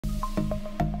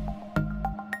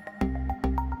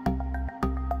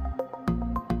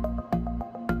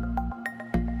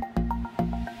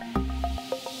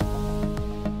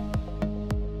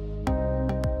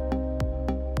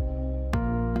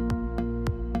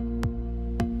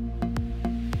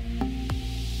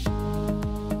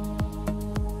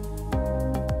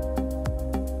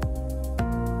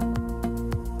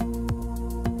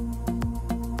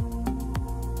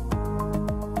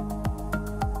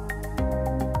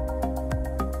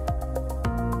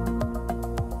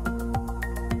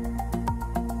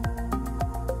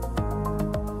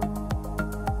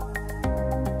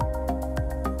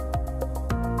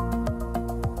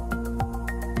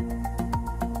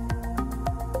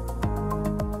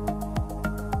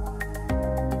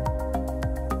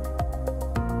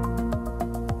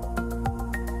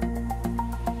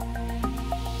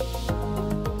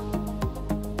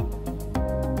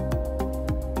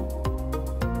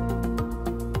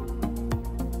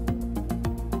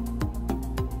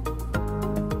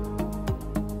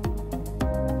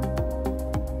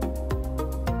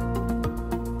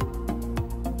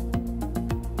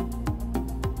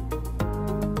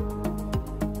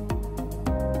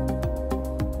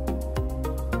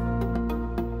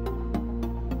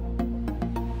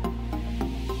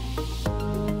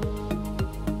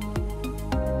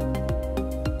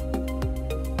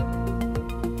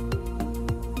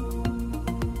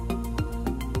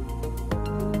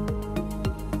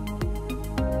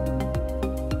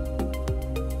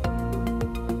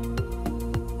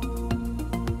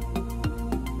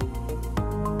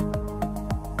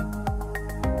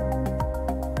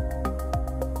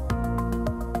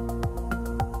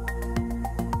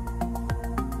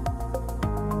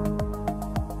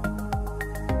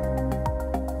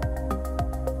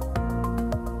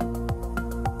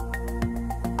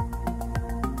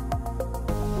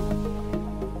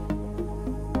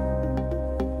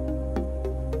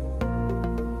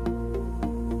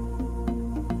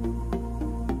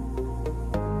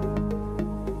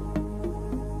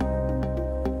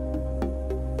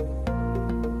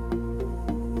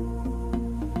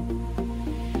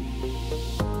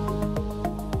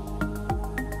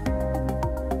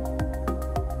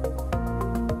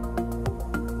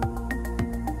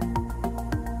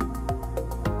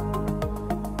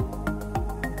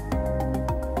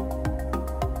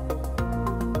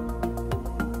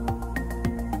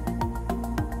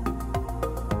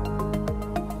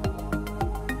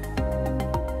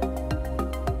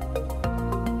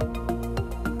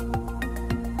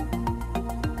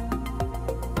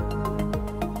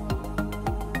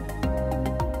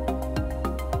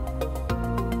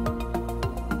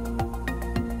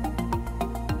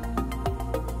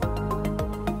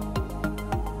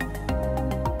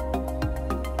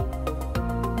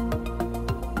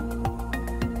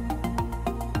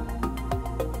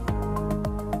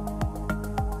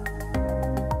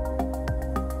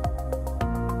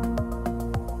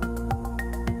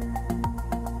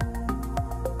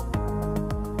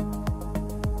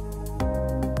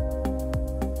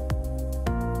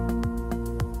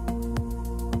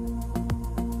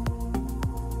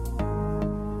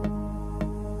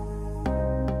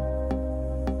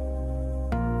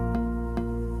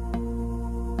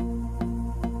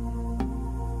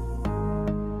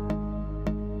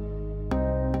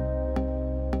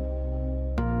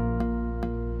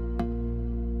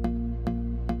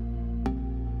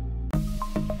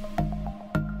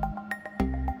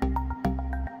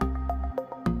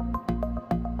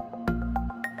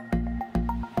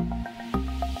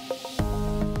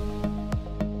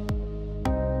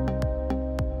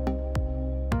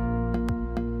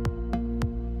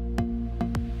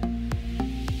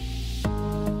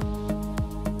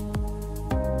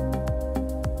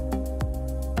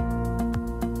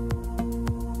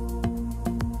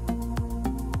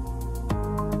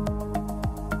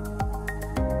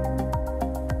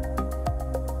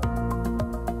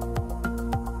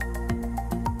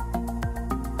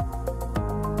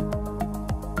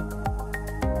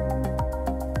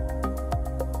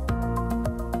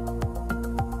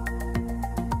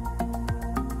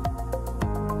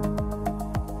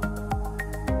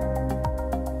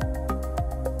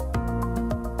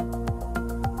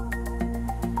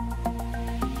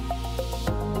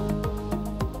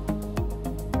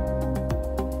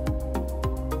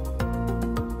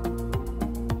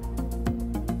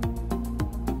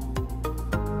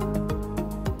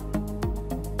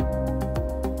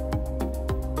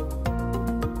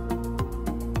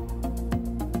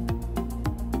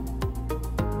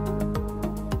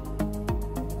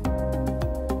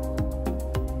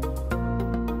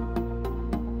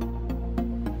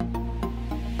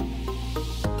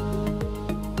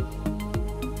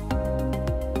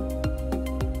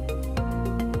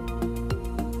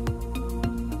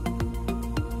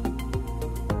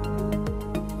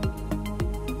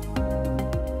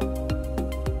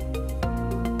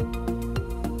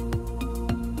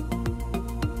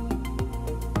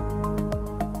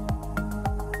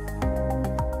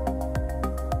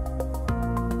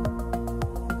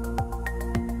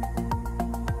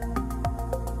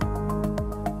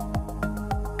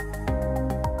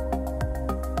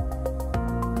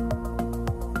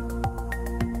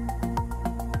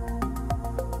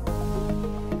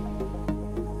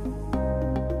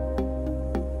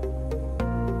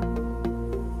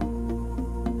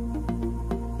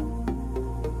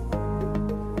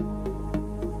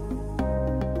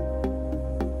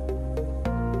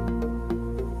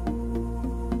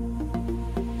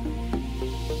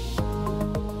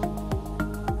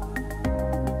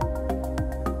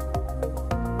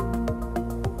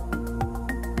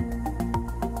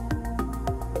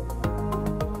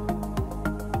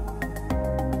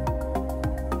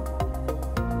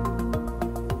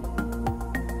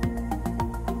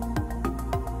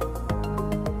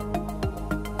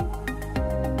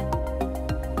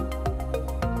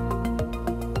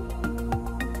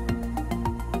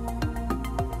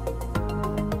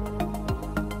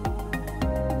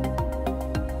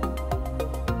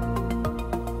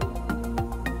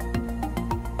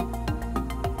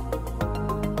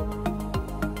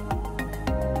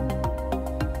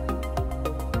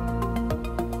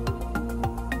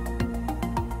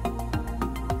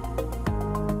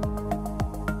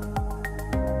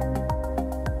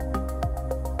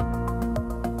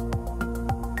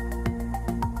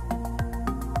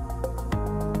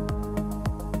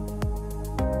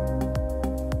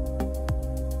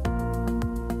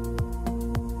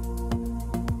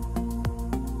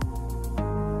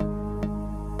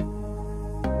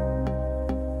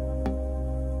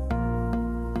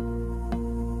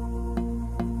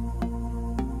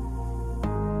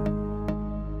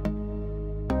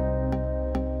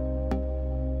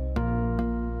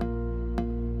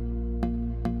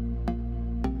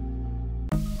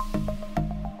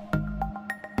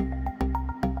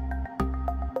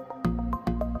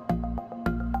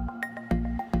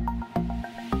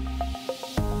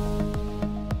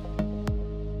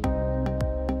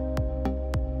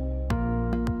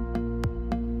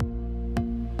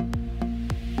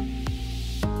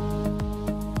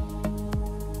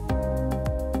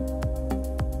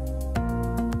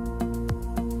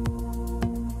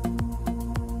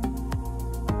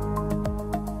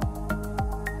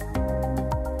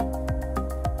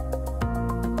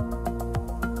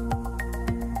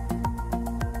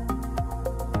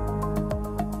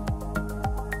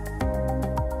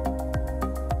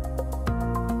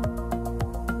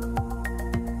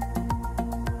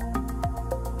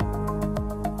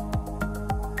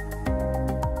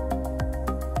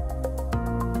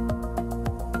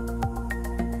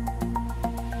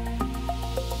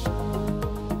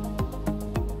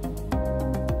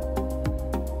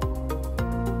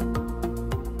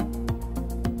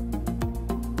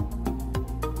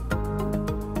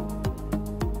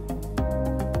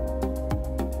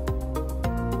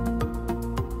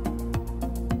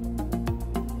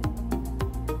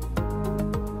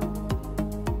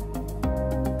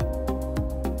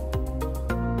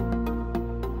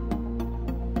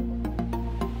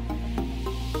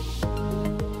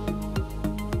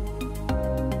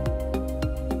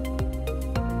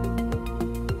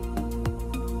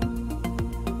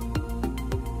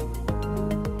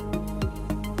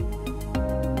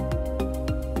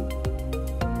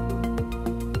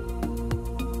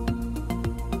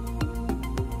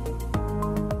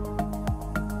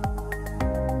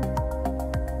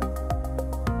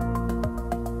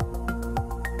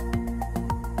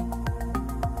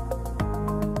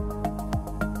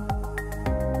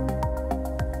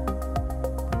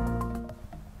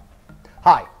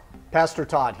Pastor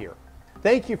Todd here.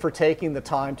 Thank you for taking the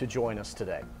time to join us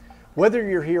today. Whether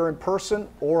you're here in person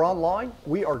or online,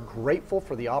 we are grateful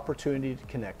for the opportunity to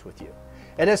connect with you.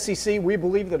 At SCC, we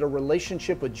believe that a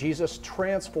relationship with Jesus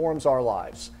transforms our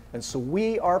lives, and so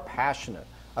we are passionate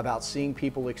about seeing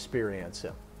people experience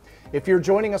Him. If you're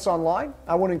joining us online,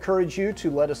 I want to encourage you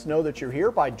to let us know that you're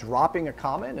here by dropping a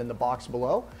comment in the box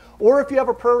below, or if you have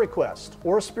a prayer request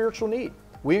or a spiritual need,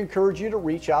 we encourage you to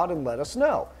reach out and let us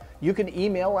know. You can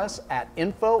email us at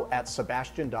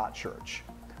info@sebastian.church.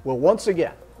 Well, once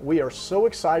again, we are so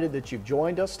excited that you've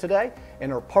joined us today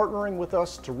and are partnering with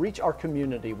us to reach our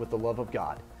community with the love of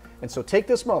God. And so take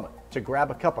this moment to grab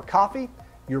a cup of coffee,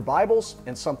 your Bibles,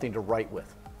 and something to write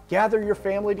with. Gather your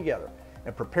family together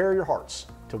and prepare your hearts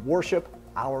to worship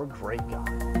our great God.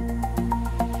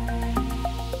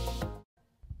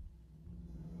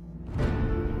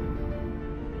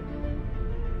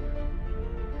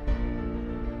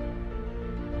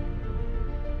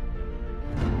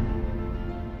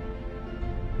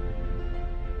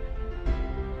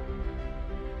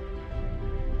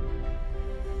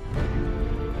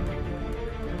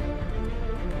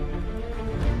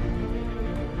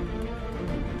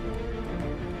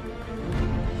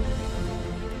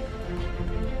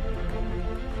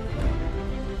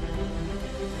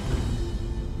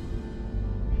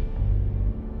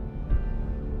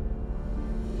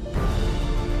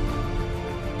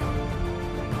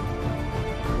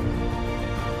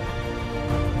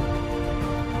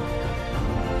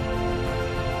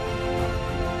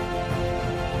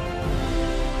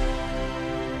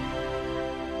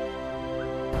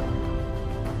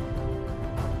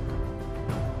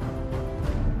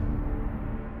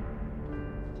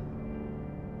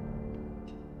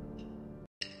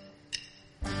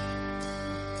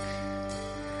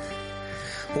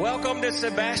 Welcome to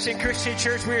Sebastian Christian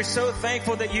Church. We are so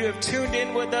thankful that you have tuned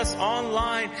in with us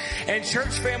online. And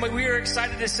church family, we are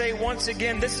excited to say once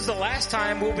again, this is the last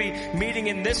time we'll be meeting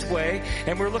in this way.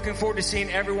 And we're looking forward to seeing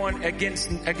everyone again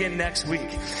next week.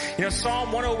 You know,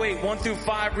 Psalm 108, 1 through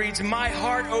 5 reads, "My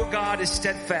heart, O God, is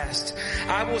steadfast.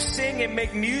 I will sing and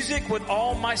make music with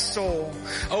all my soul.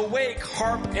 Awake,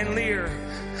 harp and lyre.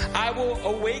 I will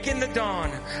awaken the dawn.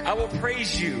 I will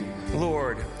praise you,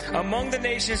 Lord. Among the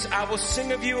nations, I will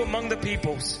sing of you among the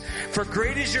peoples. For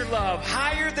great is your love,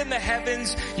 higher than the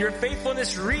heavens. Your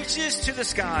faithfulness reaches to the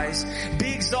skies.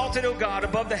 Be exalted, O God,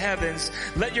 above the heavens.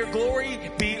 Let your glory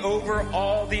be over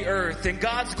all the earth." And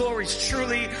God's glory is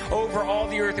truly over all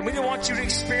the earth. And we want you to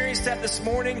experience that this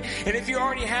morning. And if you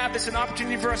already have, it's an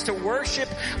opportunity for us to worship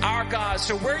our God.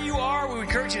 So where you are, we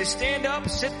encourage you to stand up,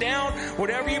 sit down,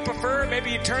 whatever you prefer. Maybe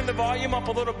you turn the volume up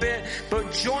a little bit,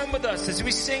 but join with us as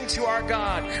we sing to our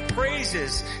God.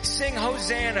 Praises, sing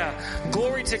Hosanna,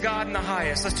 glory to God in the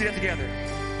highest. Let's do that together.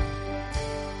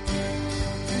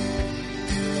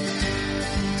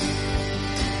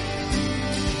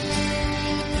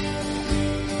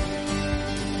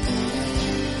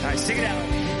 All right, sing it out.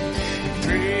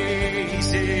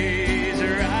 Praises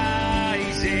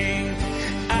rising,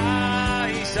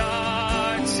 eyes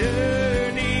are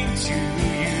turning to you.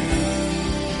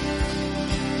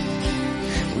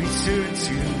 We turn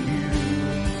to you.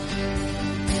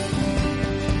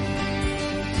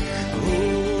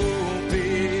 Hope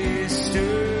is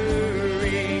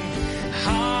stirring,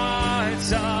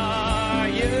 hearts are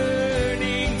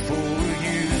yearning for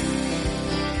you.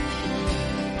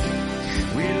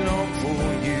 We long for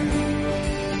you.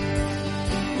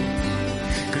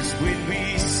 'Cause when we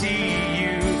see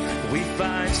you, we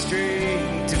find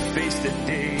strength to face the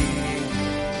day.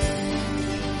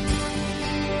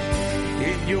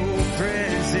 In your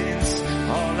presence,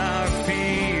 all our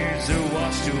fears are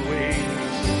washed away.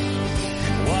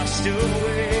 Washed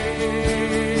away.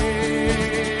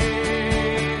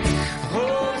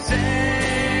 Hosanna,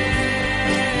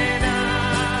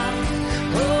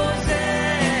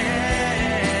 Hosanna.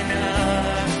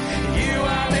 You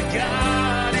are the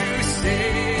God who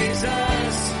saves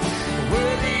us,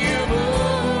 worthy of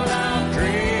all our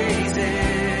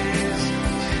praises.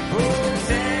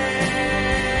 Hosanna,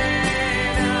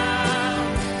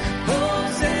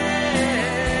 Hosanna.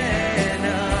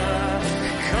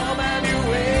 Come have your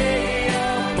way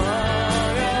among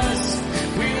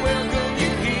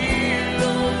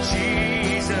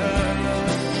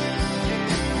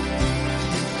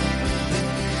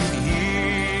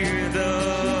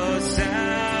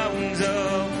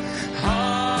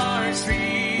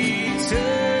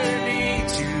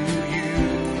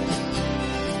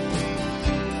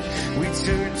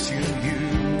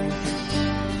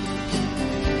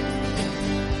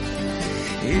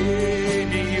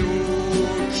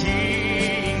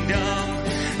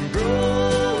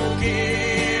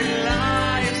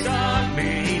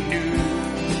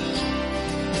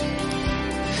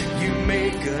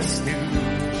make us new.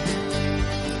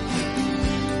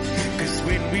 'Ccause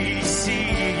when we see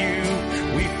you,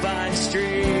 we find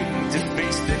strength to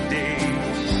face the day.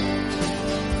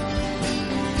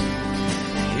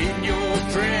 In your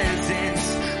presence,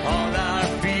 all our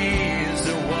fears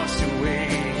are washed away.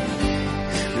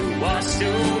 They're washed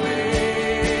away.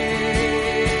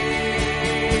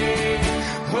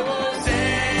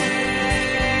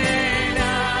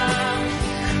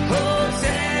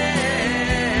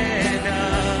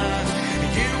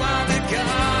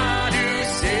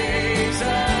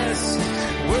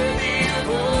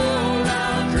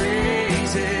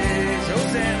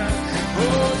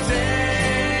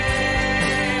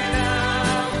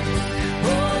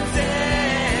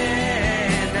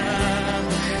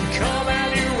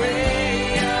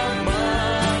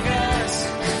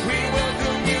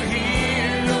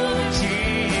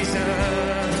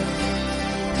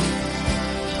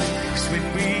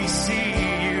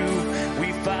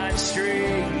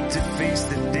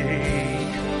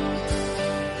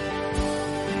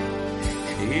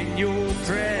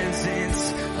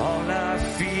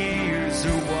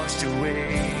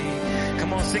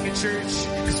 Sing it, church,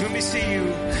 'cause when we see you,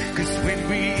 'cause when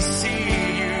we see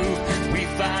you, we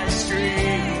find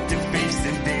strength to face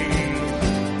the day.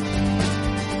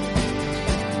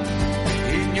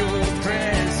 In your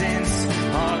presence,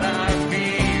 all our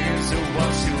fears are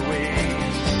washed away,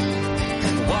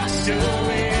 washed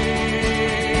away.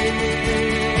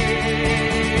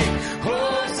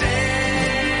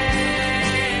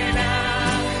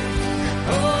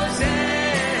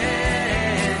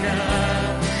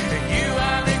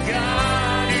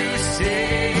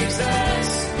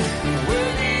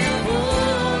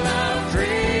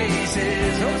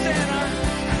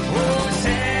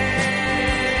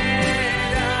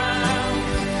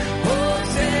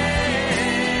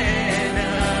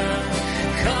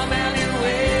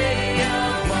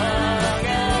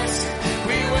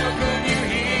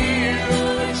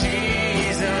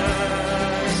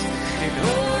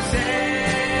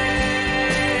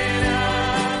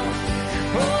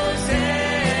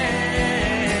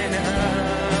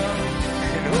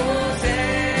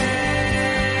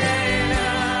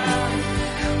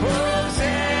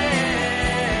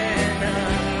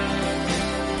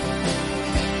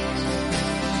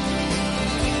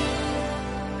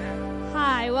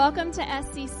 Welcome to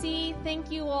SCC.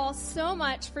 Thank you all so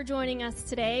much for joining us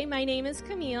today. My name is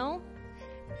Camille.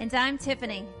 And I'm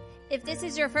Tiffany. If this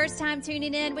is your first time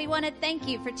tuning in, we want to thank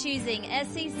you for choosing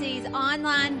SCC's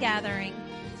online gathering.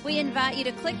 We invite you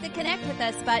to click the Connect With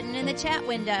Us button in the chat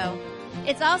window.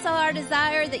 It's also our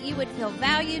desire that you would feel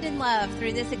valued and loved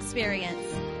through this experience.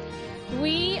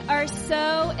 We are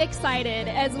so excited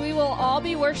as we will all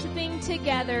be worshiping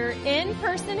together in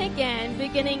person again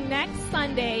beginning next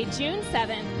Sunday, June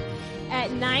 7th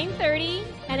at 9:30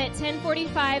 and at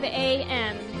 10:45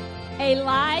 a.m. A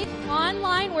live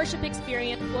online worship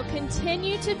experience will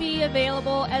continue to be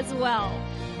available as well.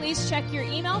 Please check your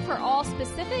email for all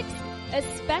specifics,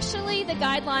 especially the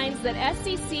guidelines that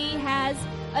SCC has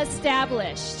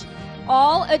established.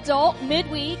 All adult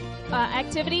midweek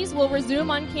activities will resume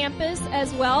on campus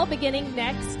as well beginning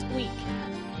next week.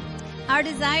 Our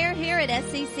desire here at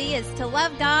SCC is to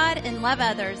love God and love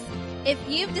others. If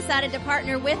you've decided to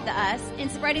partner with us in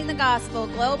spreading the gospel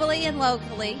globally and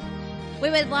locally, we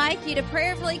would like you to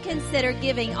prayerfully consider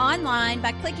giving online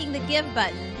by clicking the Give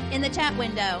button in the chat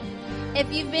window.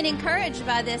 If you've been encouraged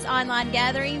by this online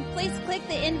gathering, please click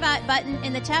the Invite button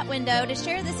in the chat window to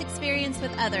share this experience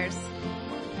with others.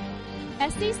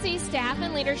 SCC staff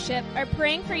and leadership are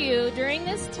praying for you during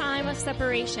this time of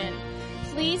separation.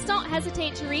 Please don't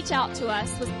hesitate to reach out to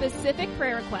us with specific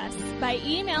prayer requests by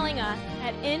emailing us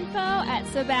at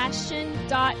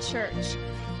info@sebastian.church.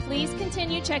 Please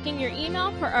continue checking your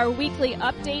email for our weekly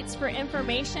updates for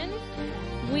information.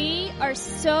 We are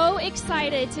so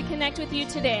excited to connect with you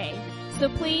today, so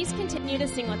please continue to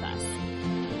sing with us.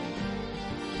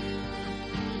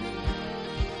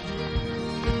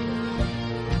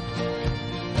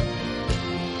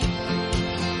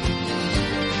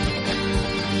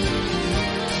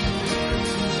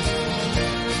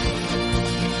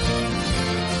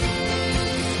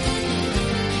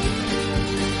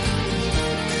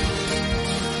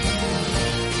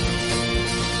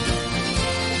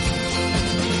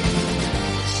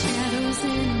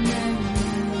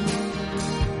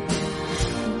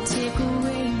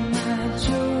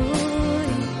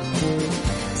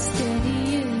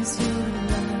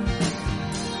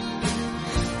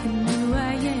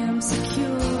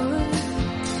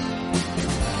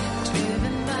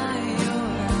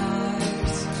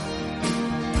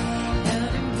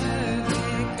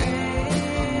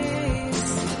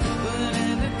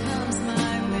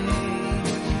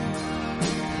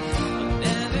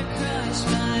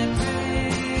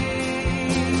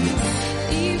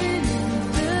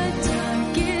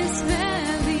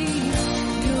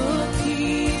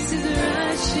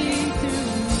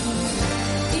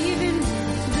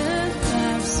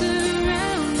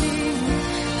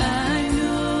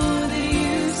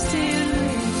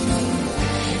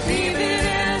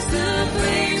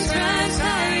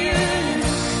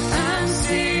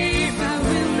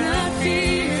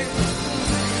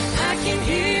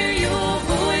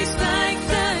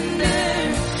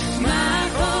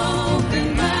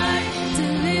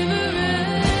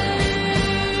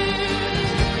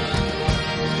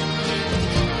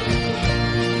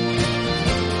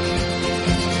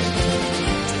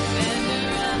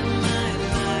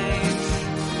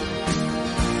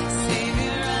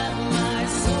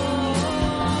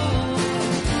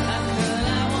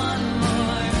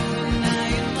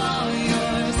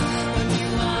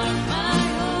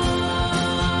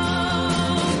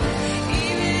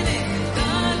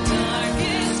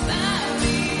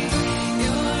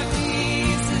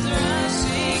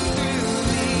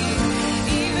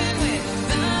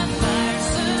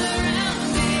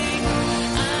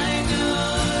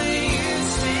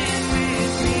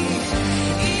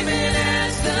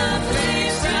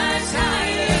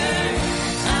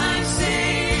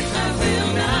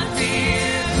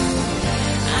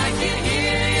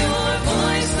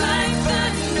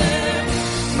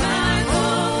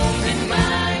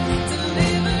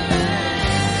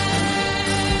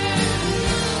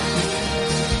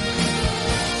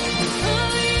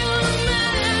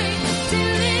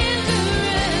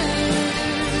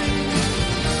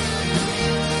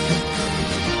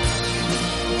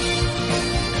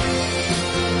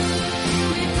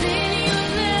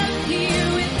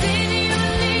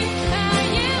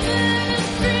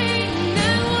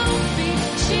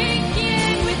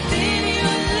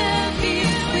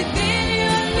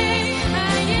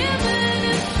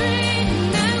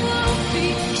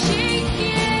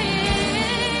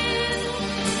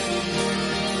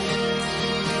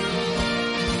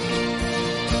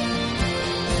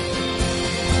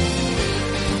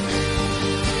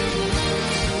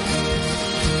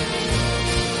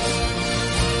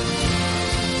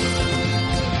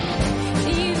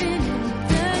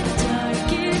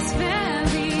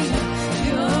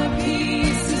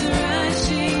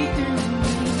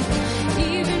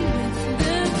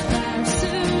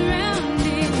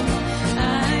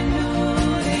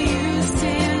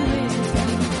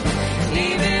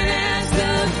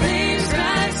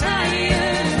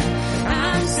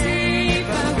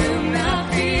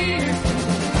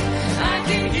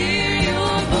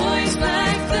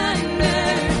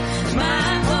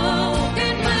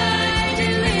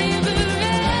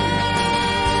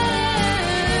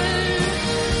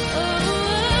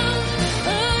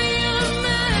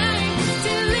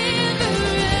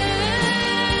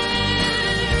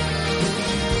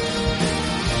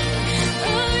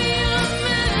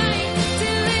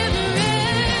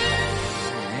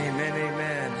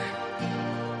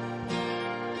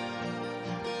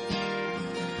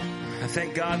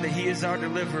 thank God that He is our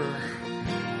deliverer.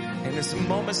 And it's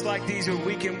moments like these where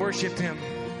we can worship Him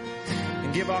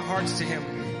and give our hearts to Him.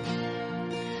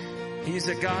 He's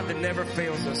a God that never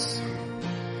fails us,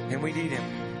 and we need Him.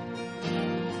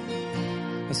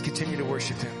 Let's continue to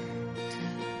worship Him.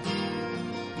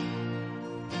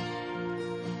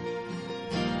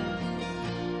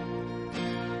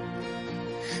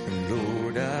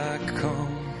 Lord, I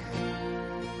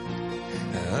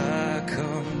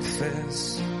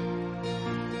confess,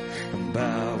 I'm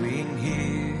bowing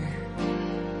here,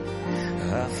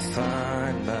 I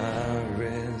find my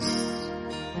rest.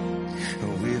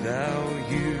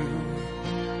 Without you,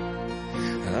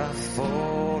 I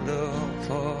fall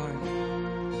apart,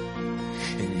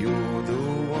 and you're the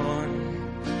one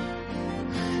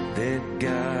that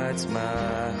guides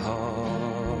my heart.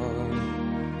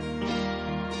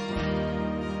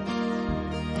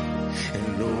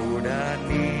 And Lord, I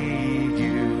need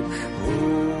you.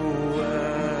 Oh,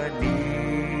 I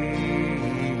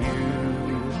need you.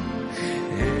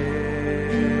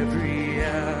 Every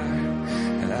hour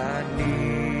I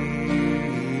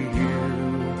need you.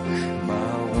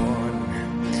 My one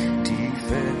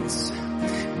defense,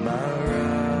 my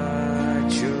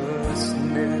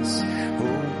righteousness.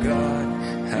 Oh God,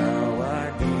 how I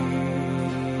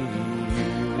need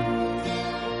you.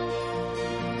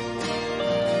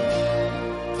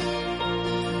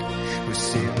 Where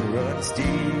sin runs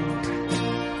deep,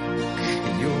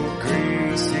 and your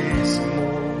grace is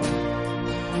more.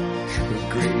 Where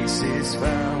grace is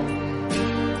found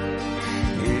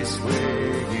is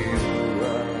where you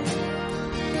are.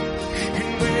 And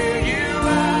where you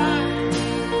are,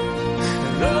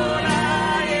 Lord,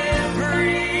 I am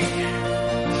free.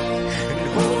 And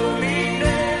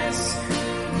holiness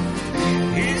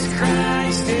is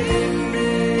Christ in me.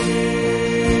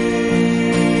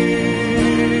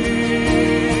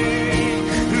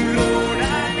 Lord,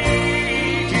 I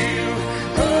need you.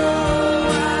 Oh,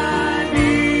 I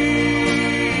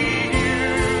need you.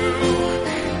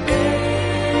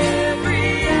 Every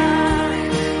hour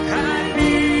I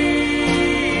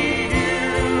need you.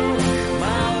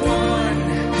 My one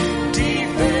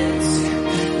defense,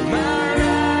 my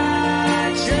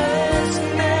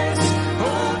righteousness.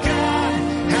 Oh God,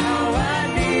 how I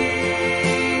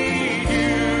need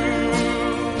you.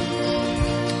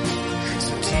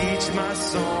 So teach my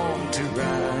song to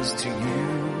rise to you.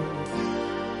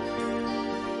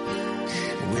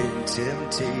 When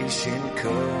temptation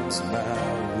comes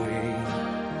my way,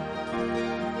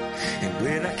 and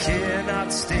when I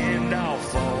cannot stand, I'll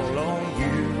fall on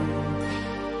you.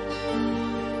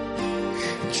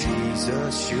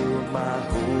 Jesus, you're my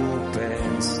hope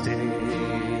and stay.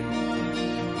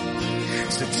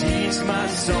 So teach my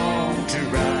song to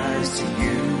rise to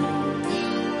you.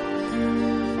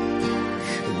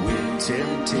 When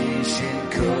temptation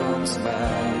comes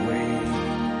my way,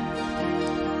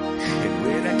 and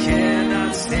when I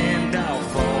cannot stand, I'll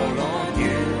fall on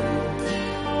you.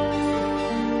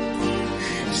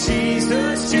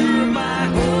 Jesus, you're my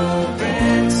hope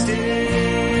and stay.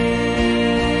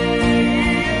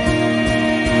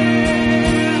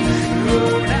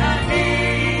 Lord, I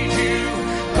need you.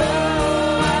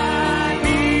 Oh, I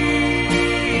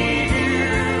need you.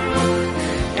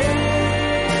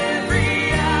 Every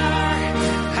hour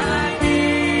I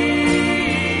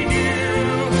need you.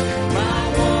 My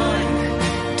one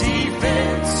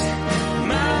defense,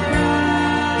 my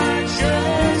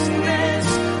righteousness.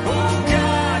 Oh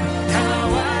God, how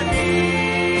I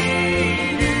need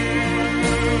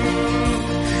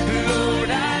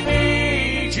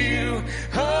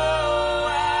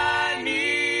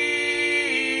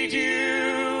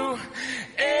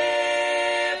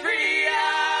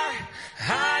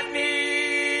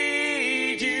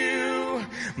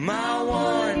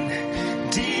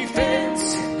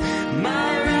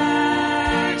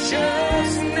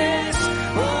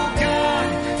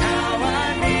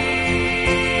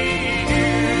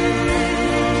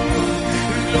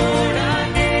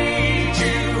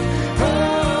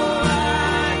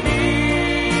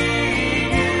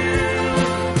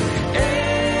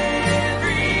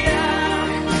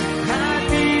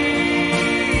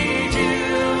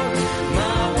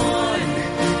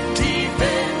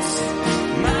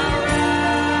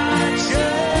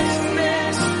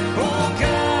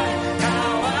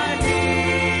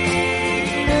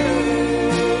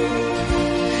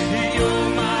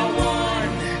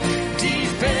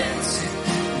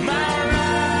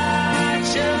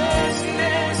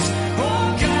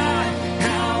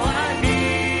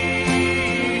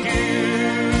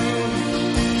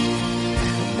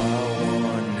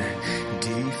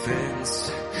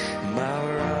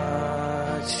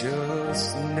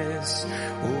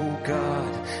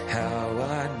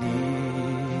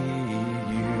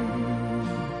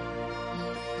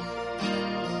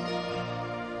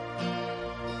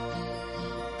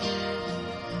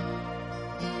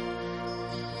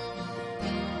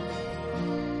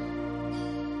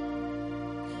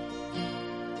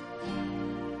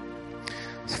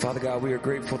Father God, we are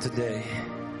grateful today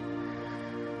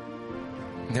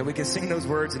that we can sing those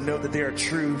words and know that they are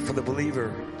true for the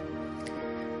believer.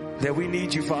 That we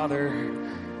need you, Father,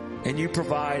 and you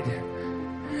provide,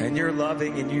 and you're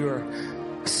loving, and you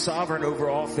are sovereign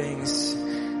over all things.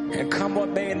 And come what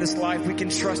may in this life, we can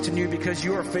trust in you because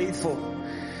you are faithful.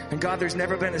 And God, there's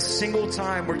never been a single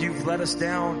time where you've let us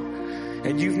down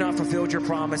and you've not fulfilled your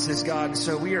promises, God. And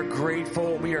so we are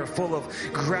grateful. We are full of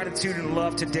gratitude and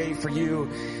love today for you.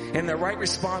 And the right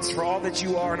response for all that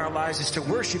you are in our lives is to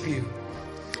worship you,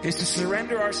 is to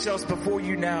surrender ourselves before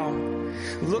you now.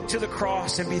 Look to the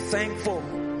cross and be thankful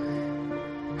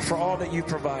for all that you've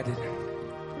provided.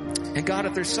 And God,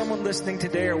 if there's someone listening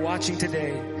today or watching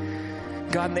today,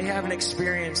 God, and they haven't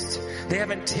experienced, they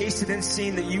haven't tasted and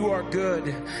seen that you are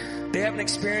good, they haven't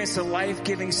experienced the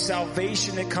life-giving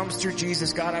salvation that comes through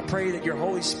Jesus, God, I pray that your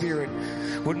Holy Spirit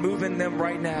would move in them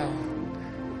right now.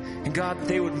 And God,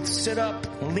 they would sit up,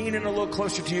 lean in a little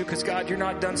closer to you, because God, you're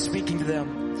not done speaking to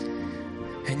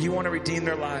them. And you want to redeem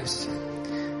their lives.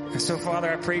 And so,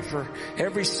 Father, I pray for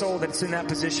every soul that's in that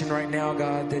position right now,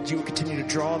 God, that you would continue to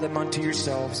draw them unto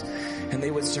yourselves, and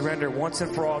they would surrender once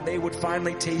and for all. They would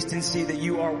finally taste and see that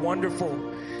you are wonderful,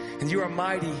 and you are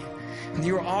mighty, and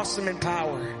you are awesome in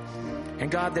power. And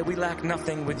God, that we lack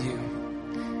nothing with you.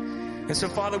 And so,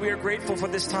 Father, we are grateful for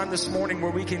this time this morning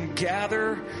where we can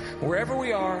gather wherever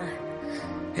we are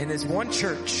and as one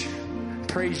church,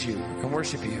 praise you and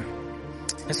worship you.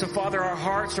 And so, Father, our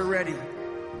hearts are ready.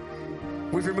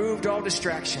 We've removed all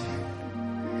distraction.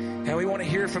 And we want to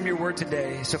hear from your word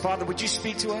today. So, Father, would you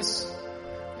speak to us?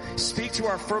 Speak to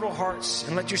our fertile hearts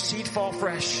and let your seed fall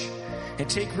fresh and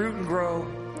take root and grow.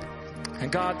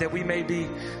 And God, that we may be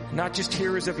not just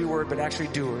hearers of your word, but actually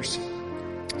doers.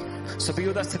 So be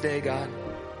with us today, God.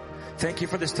 Thank you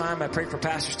for this time. I pray for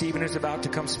Pastor Stephen who's about to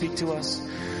come speak to us.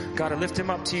 God, I lift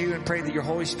him up to you and pray that your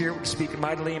Holy Spirit would speak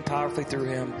mightily and powerfully through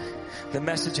him, the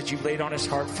message that you've laid on his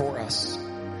heart for us.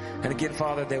 And again,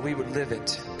 Father, that we would live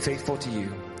it faithful to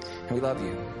you. And we love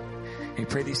you. And we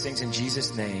pray these things in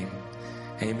Jesus' name.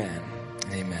 Amen.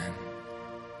 Amen.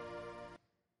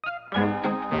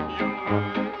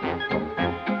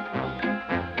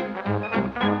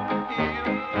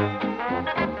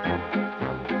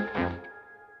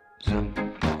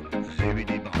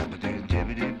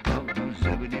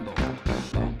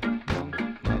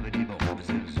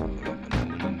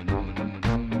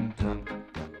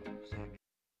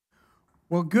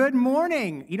 Well, good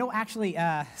morning. You know, actually,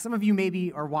 some of you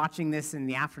maybe are watching this in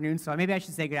the afternoon, so maybe I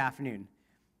should say good afternoon.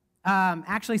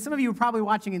 Actually, some of you are probably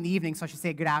watching in the evening, so I should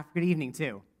say good evening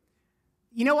too.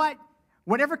 You know what?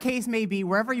 Whatever case may be,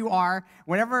 wherever you are,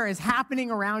 whatever is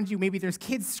happening around you, maybe there's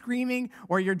kids screaming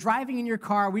or you're driving in your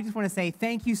car, we just want to say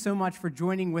thank you so much for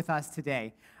joining with us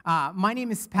today. My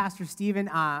name is Pastor Stephen.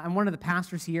 I'm one of the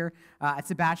pastors here at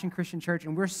Sebastian Christian Church,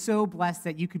 and we're so blessed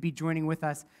that you could be joining with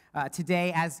us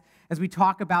today as we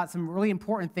talk about some really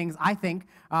important things, I think.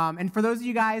 And for those of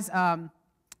you guys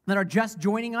that are just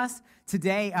joining us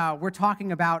today, we're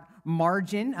talking about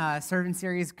margin, sermon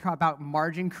series about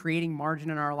margin, creating margin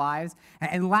in our lives.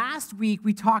 And last week,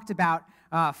 we talked about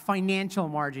financial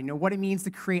margin, you know, what it means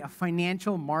to create a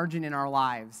financial margin in our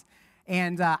lives.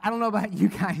 And I don't know about you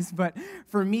guys, but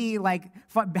for me, like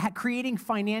creating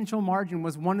financial margin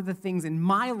was one of the things in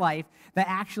my life that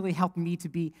actually helped me to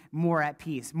be more at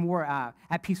peace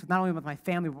with not only with my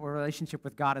family, but a relationship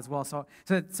with God as well. So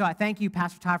I thank you,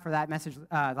 Pastor Todd, for that message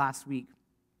last week.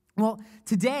 Well,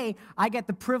 today I get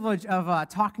the privilege of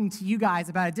talking to you guys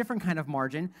about a different kind of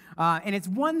margin, and it's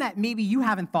one that maybe you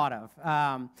haven't thought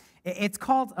of. It's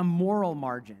called a moral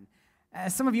margin.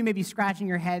 Some of you may be scratching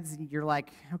your heads, and you're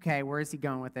like, okay, where is he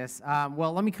going with this?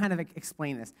 Well, let me kind of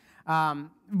explain this.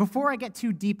 Before I get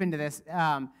too deep into this,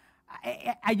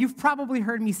 you've probably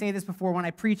heard me say this before. When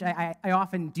I preach, I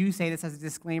often do say this as a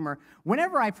disclaimer.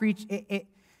 Whenever I preach,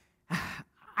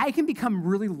 I can become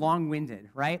really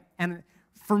long-winded, right? And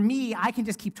for me, I can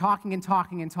just keep talking and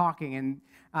talking and talking, and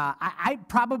I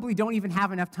probably don't even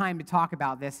have enough time to talk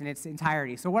about this in its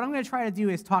entirety. So what I'm going to try to do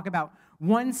is talk about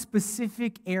one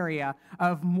specific area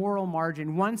of moral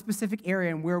margin, one specific area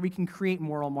in where we can create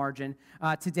moral margin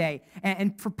today.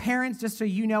 And for parents, just so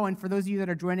you know, and for those of you that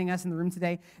are joining us in the room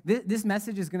today, this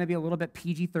message is going to be a little bit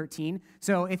PG-13.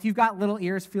 So if you've got little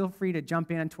ears, feel free to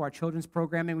jump into our children's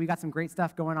programming. We've got some great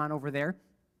stuff going on over there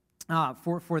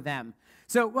for them.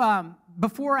 So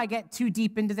before I get too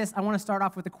deep into this, I want to start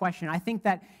off with a question. I think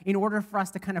that in order for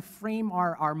us to kind of frame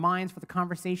our minds for the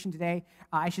conversation today,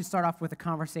 I should start off with a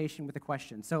conversation with a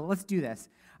question. So let's do this.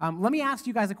 Let me ask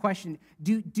you guys a question.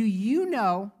 Do you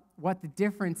know what the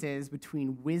difference is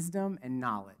between wisdom and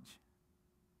knowledge?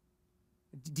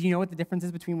 Do you know what the difference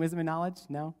is between wisdom and knowledge?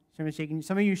 No?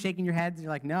 Some of you shaking your heads.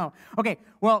 You're like, no. Okay,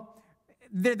 well,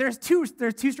 there's two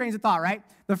strains of thought, right?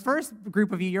 The first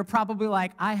group of you, you're probably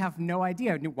like, I have no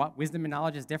idea. What, wisdom and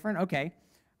knowledge is different? Okay.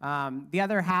 The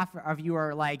other half of you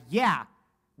are like, yeah,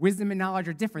 wisdom and knowledge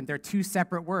are different. They're two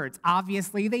separate words.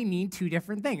 Obviously, they mean two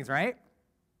different things, right?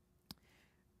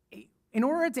 In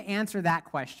order to answer that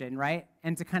question, right,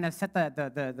 and to kind of set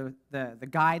the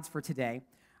guides for today,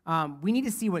 we need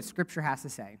to see what Scripture has to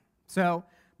say. So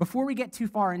before we get too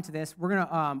far into this, we're going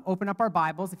to open up our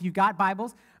Bibles. If you've got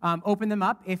Bibles, open them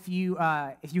up. If you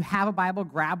have a Bible,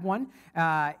 grab one.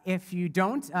 If you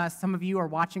don't, some of you are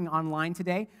watching online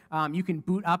today. You can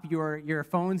boot up your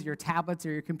phones, your tablets,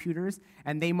 or your computers,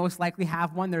 and they most likely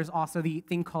have one. There's also the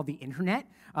thing called the internet,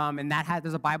 and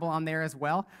there's a Bible on there as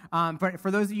well. But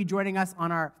for those of you joining us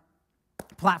on our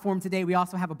platform today, we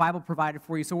also have a Bible provided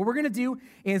for you. So what we're going to do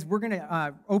is we're going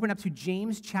to open up to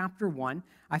James chapter 1.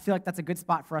 I feel like that's a good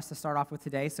spot for us to start off with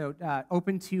today. So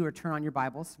open to or turn on your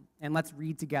Bibles, and let's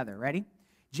read together. Ready?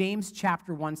 James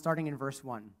chapter 1, starting in verse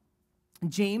 1.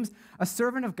 James, a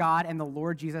servant of God and the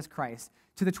Lord Jesus Christ,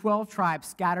 to the 12 tribes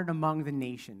scattered among the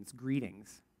nations,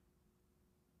 greetings.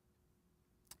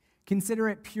 Consider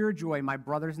it pure joy, my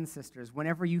brothers and sisters,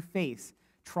 whenever you face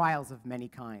trials of many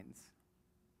kinds,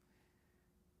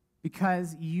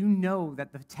 because you know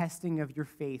that the testing of your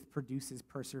faith produces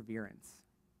perseverance.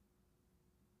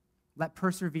 Let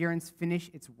perseverance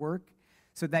finish its work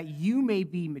so that you may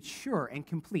be mature and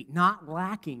complete, not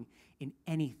lacking in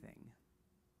anything.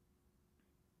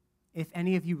 If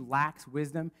any of you lacks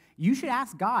wisdom, you should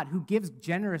ask God, who gives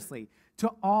generously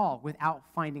to all without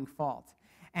finding fault,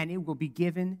 and it will be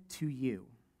given to you.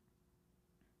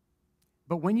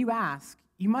 But when you ask,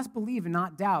 you must believe and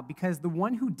not doubt, because the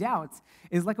one who doubts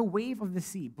is like a wave of the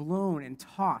sea, blown and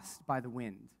tossed by the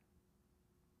wind.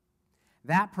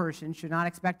 That person should not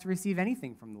expect to receive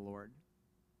anything from the Lord.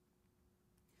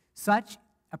 Such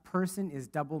a person is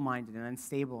double-minded and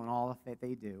unstable in all that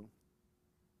they do.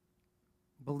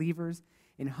 Believers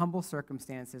in humble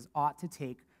circumstances ought to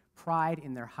take pride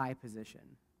in their high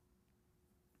position.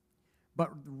 But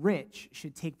the rich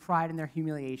should take pride in their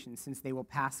humiliation, since they will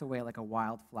pass away like a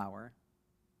wild flower.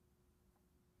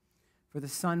 For the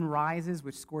sun rises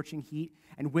with scorching heat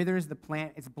and withers the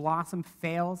plant, its blossom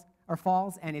falls,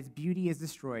 and its beauty is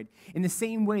destroyed. In the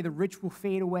same way, the rich will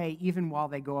fade away even while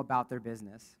they go about their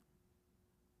business.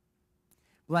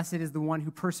 Blessed is the one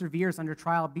who perseveres under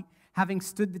trial, having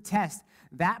stood the test.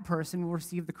 That person will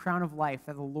receive the crown of life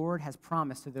that the Lord has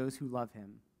promised to those who love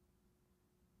him.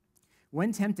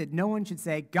 When tempted, no one should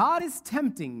say, God is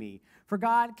tempting me, for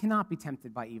God cannot be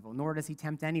tempted by evil, nor does he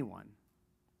tempt anyone.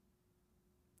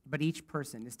 But each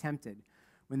person is tempted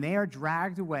when they are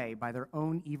dragged away by their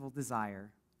own evil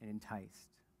desire and enticed.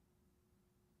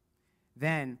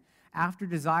 Then, after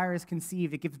desire is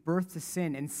conceived, it gives birth to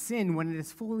sin, and sin, when it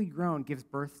is fully grown, gives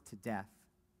birth to death.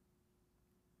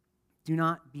 Do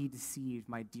not be deceived,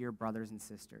 my dear brothers and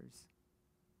sisters.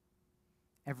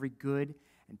 Every good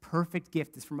and perfect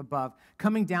gift is from above,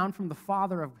 coming down from the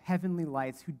Father of heavenly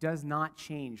lights, who does not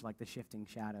change like the shifting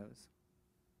shadows.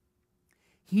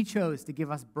 He chose to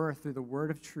give us birth through the word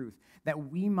of truth,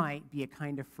 that we might be a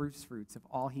kind of fruits of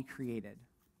all he created.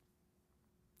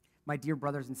 My dear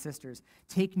brothers and sisters,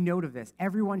 take note of this.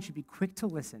 Everyone should be quick to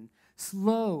listen,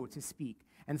 slow to speak,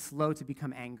 and slow to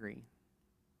become angry.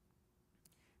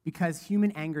 Because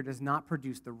human anger does not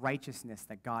produce the righteousness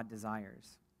that God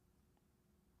desires.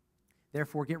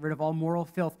 Therefore, get rid of all moral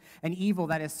filth and evil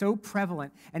that is so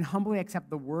prevalent, and humbly accept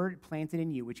the word planted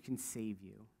in you, which can save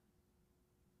you.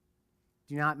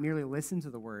 Do not merely listen to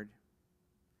the word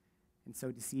and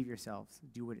so deceive yourselves.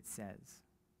 Do what it says.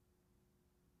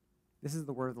 This is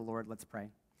the word of the Lord. Let's pray.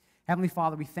 Heavenly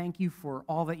Father, we thank you for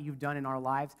all that you've done in our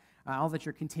lives, all that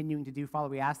you're continuing to do. Father,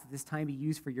 we ask that this time be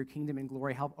used for your kingdom and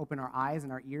glory. Help open our eyes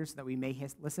and our ears so that we may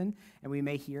listen and we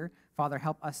may hear. Father,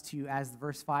 help us to, as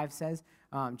verse 5 says,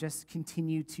 just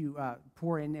continue to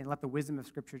pour in and let the wisdom of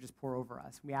Scripture just pour over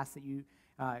us. We ask that you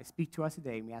speak to us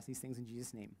today, and we ask these things in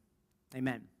Jesus' name.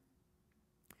 Amen.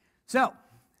 So,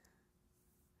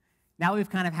 now we've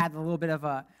kind of had a little bit of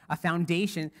a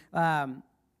foundation.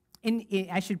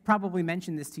 I should probably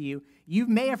mention this to you. You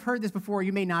may have heard this before.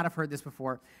 You may not have heard this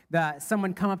before.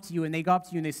 Someone come up to you, and they go up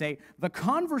to you, and they say, the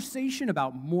conversation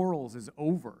about morals is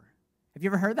over. Have you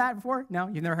ever heard that before? No?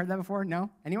 You've never heard that before? No?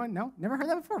 Anyone? No? Never heard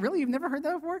that before? Really? You've never heard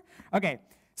that before? Okay.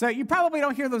 So you probably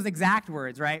don't hear those exact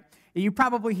words, right? You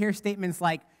probably hear statements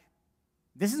like,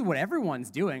 this is what everyone's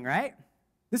doing, right?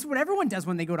 This is what everyone does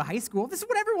when they go to high school. This is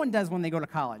what everyone does when they go to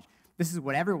college. This is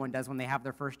what everyone does when they have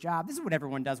their first job. This is what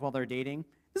everyone does while they're dating.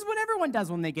 This is what everyone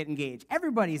does when they get engaged.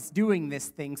 Everybody's doing this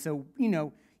thing, so,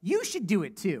 you should do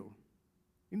it too.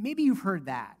 Maybe you've heard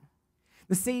that.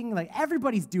 The saying, like,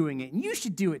 everybody's doing it, and you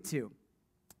should do it too.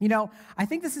 I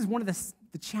think this is one of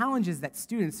the challenges that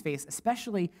students face,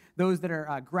 especially those that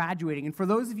are graduating. And for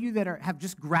those of you that have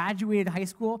just graduated high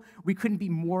school, we couldn't be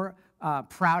more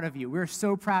proud of you. We're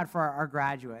so proud for our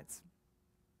graduates.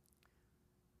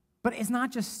 But it's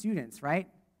not just students, right?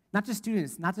 Not just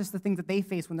students, not just the things that they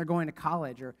face when they're going to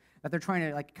college or that they're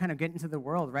trying to kind of get into the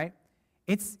world, right?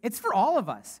 It's for all of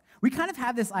us. We kind of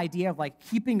have this idea of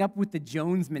keeping up with the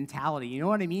Jones mentality. You know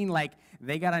what I mean? Like,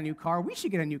 they got a new car, we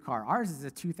should get a new car. Ours is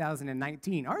a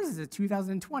 2019. Ours is a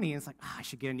 2020. And it's like, I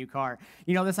should get a new car.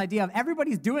 This idea of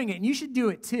everybody's doing it and you should do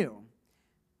it too.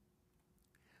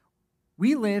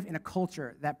 We live in a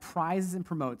culture that prizes and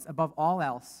promotes, above all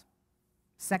else,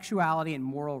 sexuality and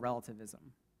moral relativism.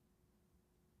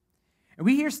 And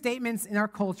we hear statements in our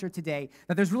culture today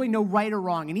that there's really no right or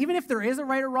wrong. And even if there is a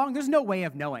right or wrong, there's no way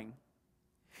of knowing.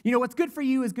 What's good for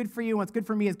you is good for you, and what's good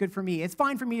for me is good for me. It's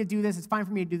fine for me to do this, it's fine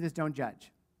for me to do this, don't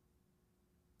judge.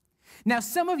 Now,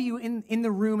 some of you in the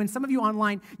room and some of you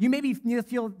online, you maybe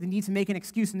feel the need to make an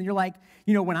excuse, and you're like,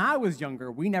 when I was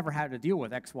younger, we never had to deal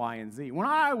with X, Y, and Z. When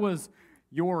I was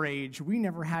your age, we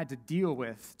never had to deal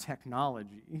with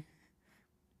technology.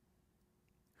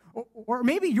 Or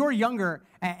maybe you're younger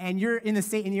and you're in the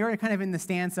state and you're kind of in the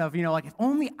stance of, if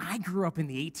only I grew up in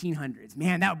the 1800s,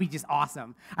 man, that would be just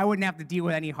awesome. I wouldn't have to deal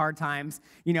with any hard times,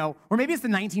 or maybe it's the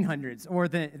 1900s or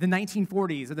the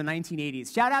 1940s or the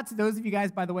 1980s. Shout out to those of you guys,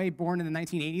 by the way, born in the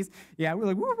 1980s. Yeah, we're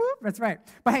like, whoop, whoop, that's right.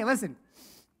 But hey, listen,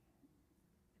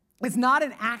 it's not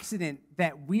an accident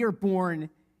that we are born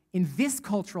in this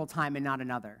cultural time and not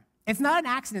another. It's not an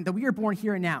accident that we are born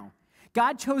here and now.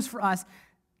 God chose for us,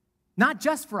 not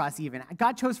just for us even.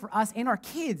 God chose for us and our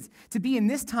kids to be in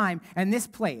this time and this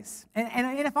place.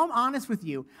 And if I'm honest with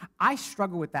you, I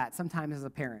struggle with that sometimes as a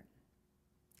parent.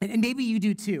 And maybe you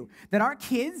do too. That our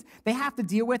kids, they have to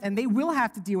deal with, and they will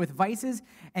have to deal with vices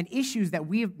and issues that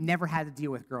we have never had to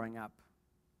deal with growing up.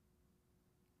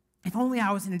 If only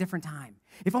I was in a different time.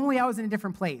 If only I was in a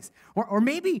different place. Or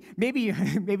maybe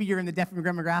you're in the different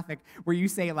demographic where you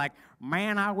say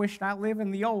man, I wished I lived in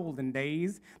the olden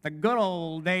days, the good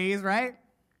old days, right?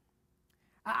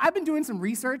 I've been doing some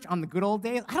research on the good old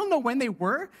days. I don't know when they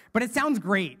were, but it sounds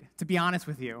great, to be honest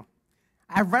with you.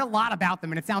 I've read a lot about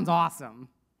them, and it sounds awesome.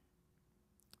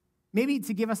 Maybe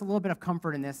to give us a little bit of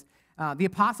comfort in this, the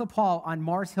Apostle Paul on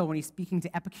Mars Hill, when he's speaking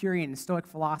to Epicurean and Stoic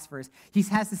philosophers, he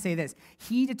has to say this: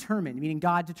 He determined, meaning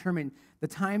God determined, the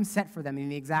time set for them in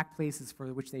the exact places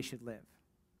for which they should live.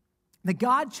 That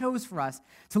God chose for us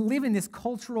to live in this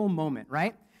cultural moment,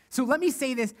 right? So let me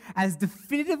say this as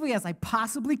definitively as I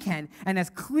possibly can and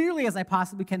as clearly as I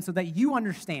possibly can so that you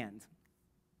understand.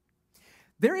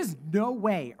 There is no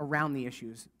way around the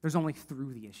issues. There's only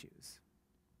through the issues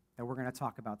that we're going to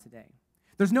talk about today.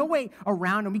 There's no way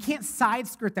around them. We can't side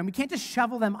skirt them. We can't just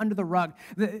shovel them under the rug.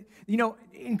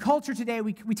 In culture today,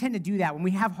 we tend to do that. When we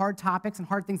have hard topics and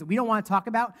hard things that we don't want to talk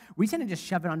about, we tend to just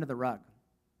shove it under the rug.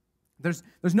 There's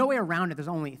no way around it. There's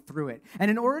only through it.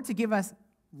 And in order to give us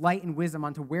light and wisdom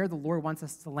onto where the Lord wants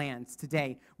us to land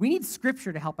today, we need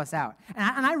Scripture to help us out.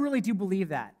 And I really do believe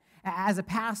that. As a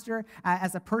pastor,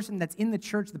 as a person that's in the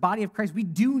church, the body of Christ, we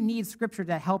do need Scripture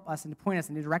to help us and to point us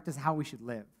and to direct us how we should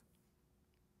live.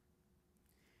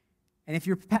 And if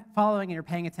you're following and you're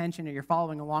paying attention or you're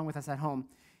following along with us at home,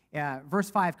 verse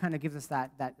 5 kind of gives us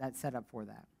that setup for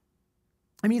that.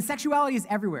 I mean, sexuality is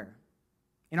everywhere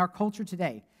in our culture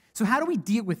today. So how do we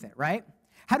deal with it, right?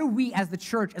 How do we, as the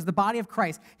church, as the body of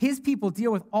Christ, his people,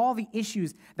 deal with all the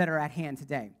issues that are at hand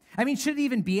today? I mean, should it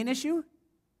even be an issue?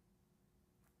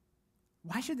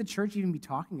 Why should the church even be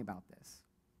talking about this?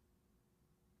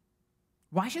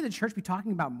 Why should the church be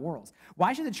talking about morals?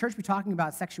 Why should the church be talking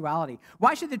about sexuality?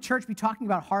 Why should the church be talking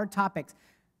about hard topics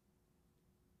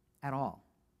at all?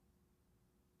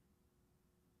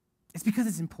 It's because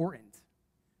it's important.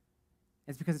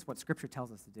 It's because it's what Scripture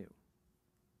tells us to do.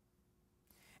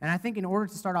 And I think in order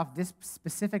to start off this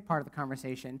specific part of the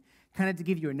conversation, kind of to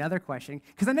give you another question,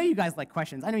 because I know you guys like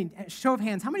questions. I mean, show of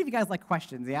hands, how many of you guys like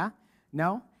questions, yeah?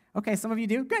 No? Okay, some of you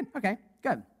do? Good, okay,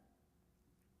 good.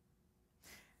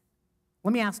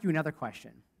 Let me ask you another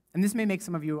question, and this may make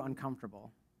some of you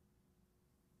uncomfortable.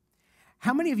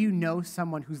 How many of you know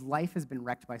someone whose life has been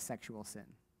wrecked by sexual sin?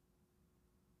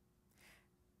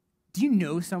 Do you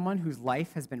know someone whose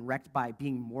life has been wrecked by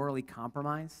being morally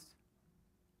compromised?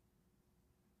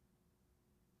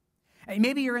 And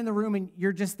maybe you're in the room and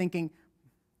you're just thinking,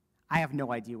 I have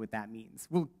no idea what that means.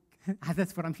 Well,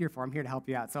 that's what I'm here for. I'm here to help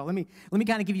you out. So let me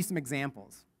kind of give you some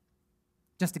examples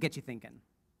just to get you thinking.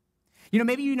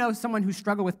 Maybe you know someone who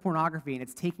struggled with pornography and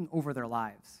it's taking over their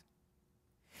lives.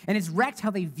 And it's wrecked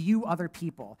how they view other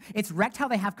people. It's wrecked how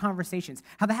they have conversations,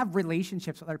 how they have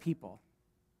relationships with other people.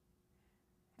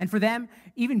 And for them,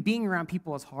 even being around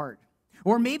people is hard.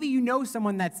 Or maybe you know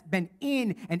someone that's been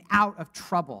in and out of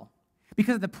trouble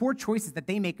because of the poor choices that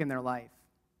they make in their life,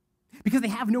 because they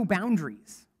have no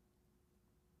boundaries.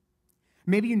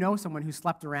 Maybe you know someone who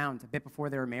slept around a bit before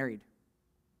they were married.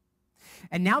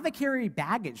 And now they carry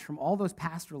baggage from all those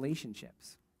past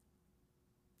relationships.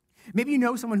 Maybe you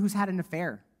know someone who's had an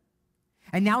affair,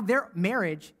 and now their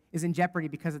marriage is in jeopardy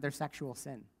because of their sexual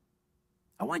sin.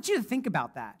 I want you to think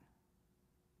about that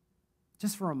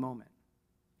just for a moment.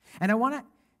 And I want to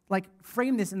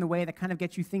frame this in the way that kind of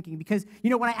gets you thinking, because,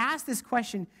 when I ask this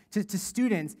question to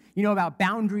students, about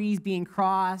boundaries being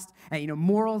crossed and,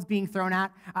 morals being thrown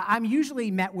out, I'm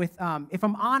usually met with, if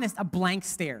I'm honest, a blank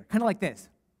stare, kind of like this.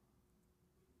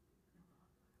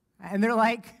 And they're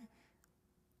like,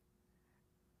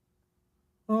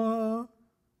 and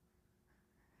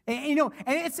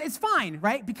it's fine,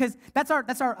 right? Because that's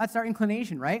our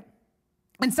inclination, right?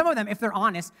 And some of them, if they're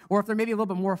honest, or if they're maybe a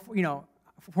little bit more,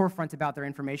 forefront about their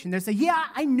information, they say, yeah,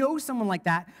 I know someone like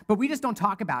that, but we just don't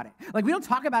talk about it. We don't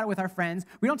talk about it with our friends.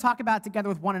 We don't talk about it together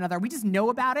with one another. We just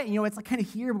know about it, and, it's kind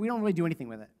of here, but we don't really do anything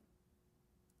with it.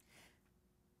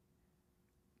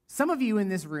 Some of you in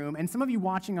this room, and some of you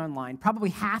watching online,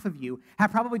 probably half of you, have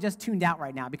probably just tuned out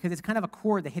right now because it's kind of a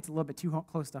chord that hits a little bit too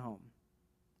close to home.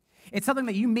 It's something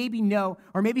that you maybe know,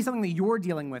 or maybe something that you're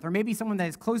dealing with, or maybe someone that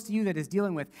is close to you that is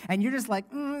dealing with, and you're just like,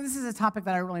 this is a topic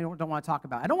that I really don't want to talk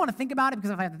about. I don't want to think about it, because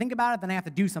if I have to think about it, then I have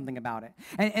to do something about it.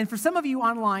 And for some of you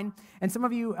online, and some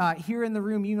of you here in the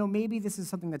room, maybe this is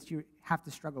something that you have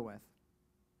to struggle with.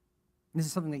 This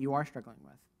is something that you are struggling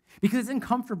with, because it's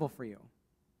uncomfortable for you.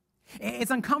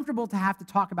 It's uncomfortable to have to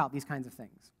talk about these kinds of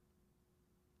things,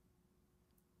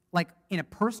 like in a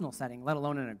personal setting, let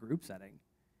alone in a group setting.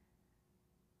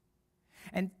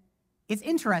 And it's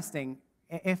interesting,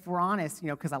 if we're honest,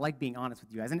 because I like being honest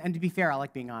with you guys. And to be fair, I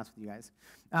like being honest with you guys.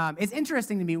 It's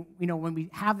interesting to me, when we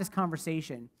have this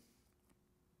conversation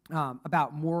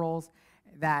about morals,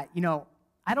 that,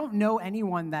 I don't know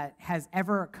anyone that has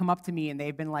ever come up to me and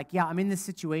they've been like, yeah, I'm in this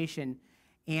situation,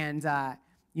 and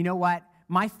you know what?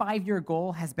 My 5-year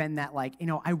goal has been that,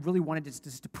 I really wanted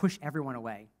just to push everyone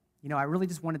away. I really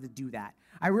just wanted to do that.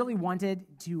 I really wanted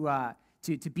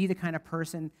to be the kind of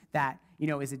person that,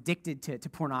 is addicted to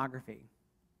pornography.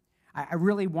 I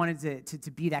really wanted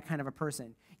to be that kind of a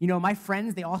person. My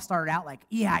friends, they all started out like,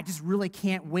 yeah, I just really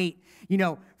can't wait,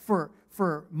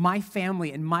 for my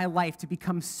family and my life to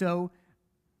become so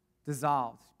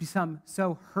dissolved, become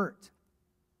so hurt,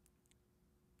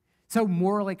 so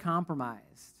morally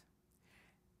compromised.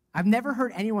 I've never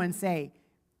heard anyone say,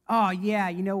 oh, yeah,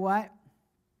 you know what?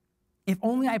 If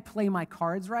only I play my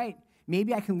cards right,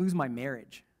 maybe I can lose my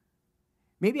marriage.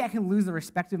 Maybe I can lose the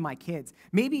respect of my kids.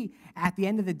 Maybe at the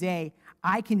end of the day,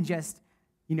 I can just,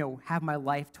 have my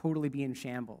life totally be in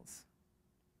shambles.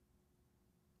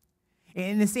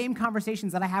 In the same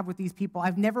conversations that I have with these people,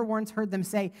 I've never once heard them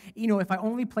say, if I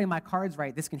only play my cards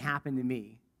right, this can happen to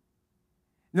me.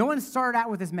 No one started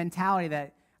out with this mentality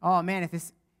that, oh man, if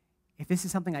this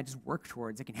is something I just work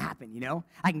towards, it can happen,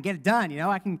 I can get it done,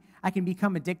 I can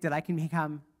become addicted, I can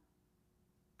become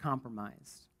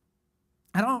compromised.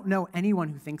 I don't know anyone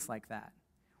who thinks like that.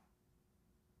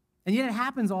 And yet it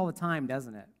happens all the time,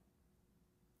 doesn't it?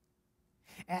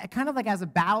 Kind of like as a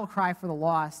battle cry for the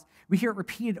lost, we hear it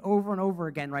repeated over and over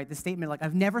again, right? The statement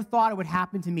I've never thought it would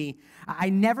happen to me. I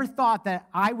never thought that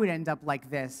I would end up like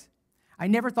this. I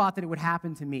never thought that it would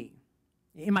happen to me.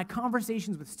 In my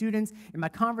conversations with students, in my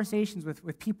conversations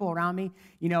with people around me,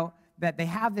 that they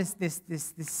have this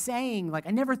saying,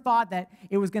 I never thought that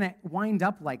it was going to wind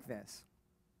up like this.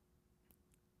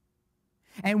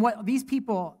 And what these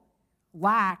people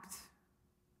lacked,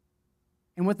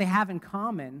 and what they have in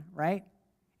common, right,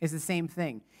 is the same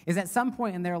thing. Is at some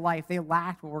point in their life, they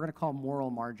lacked what we're going to call moral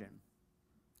margin.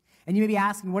 And you may be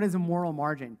asking, what is a moral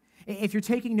margin? If you're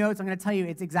taking notes, I'm going to tell you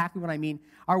it's exactly what I mean.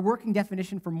 Our working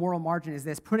definition for moral margin is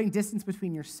this: putting distance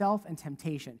between yourself and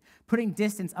temptation. Putting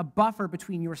distance, a buffer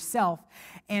between yourself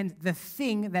and the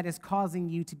thing that is causing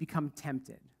you to become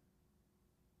tempted.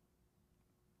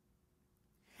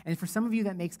 And for some of you,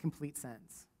 that makes complete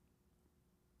sense.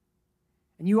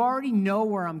 And you already know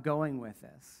where I'm going with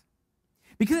this.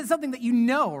 Because it's something that you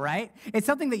know, right? It's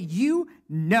something that you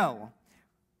know.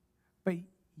 But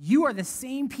you are the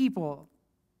same people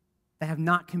that have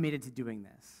not committed to doing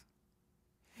this.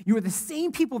 You are the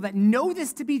same people that know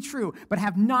this to be true, but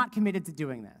have not committed to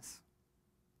doing this.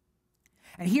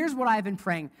 And here's what I've been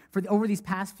praying for over these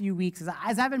past few weeks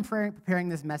as I've been preparing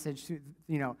this message,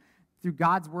 through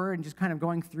God's word and just kind of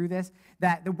going through this,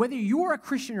 that whether you're a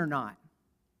Christian or not,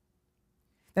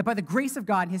 that by the grace of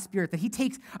God and his Spirit, that he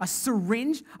takes a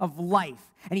syringe of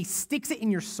life and he sticks it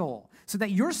in your soul so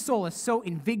that your soul is so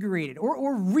invigorated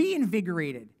or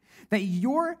reinvigorated that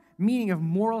your meaning of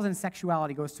morals and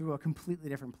sexuality goes to a completely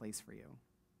different place for you.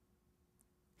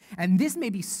 And this may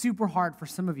be super hard for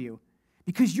some of you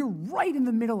because you're right in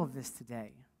the middle of this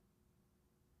today.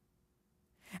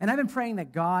 And I've been praying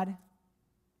that God,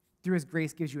 through his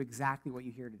grace, gives you exactly what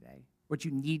you hear today, what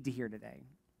you need to hear today.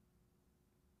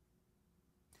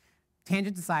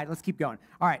 Tangent aside, let's keep going.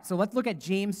 All right, so let's look at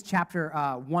James chapter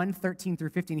 1, 13 through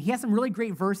 15. He has some really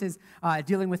great verses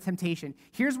dealing with temptation.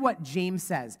 Here's what James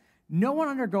says. No one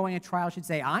undergoing a trial should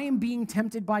say, I am being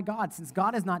tempted by God, since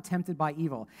God is not tempted by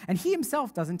evil. And he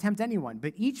himself doesn't tempt anyone,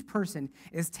 but each person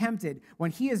is tempted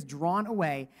when he is drawn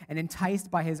away and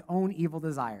enticed by his own evil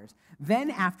desires. Then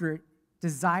after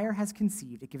desire has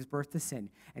conceived, it gives birth to sin.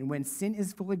 And when sin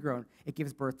is fully grown, it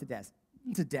gives birth to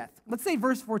death. Let's say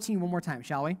verse 14 one more time,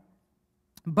 shall we?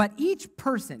 But each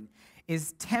person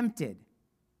is tempted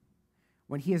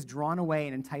when he is drawn away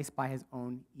and enticed by his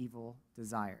own evil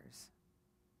desires.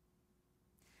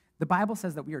 The Bible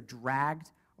says that we are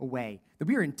dragged away, that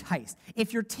we are enticed.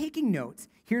 If you're taking notes,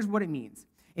 here's what it means.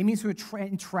 It means to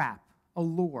entrap,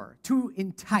 allure, to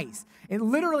entice. It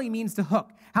literally means to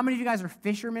hook. How many of you guys are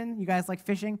fishermen? You guys like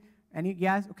fishing? Any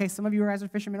guys? Okay, some of you guys are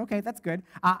fishermen. Okay, that's good.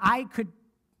 I couldn't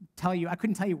tell you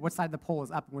what side of the pole is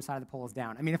up and what side of the pole is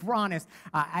down. I mean, if we're honest,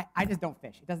 I just don't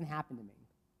fish. It doesn't happen to me.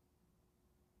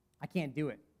 I can't do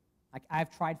it.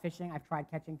 I've tried fishing. I've tried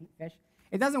catching fish.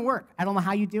 It doesn't work. I don't know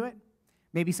how you do it.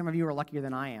 Maybe some of you are luckier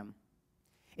than I am.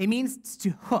 It means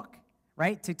to hook,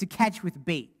 right? To catch with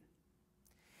bait.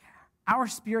 Our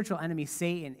spiritual enemy,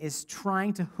 Satan, is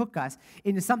trying to hook us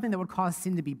into something that would cause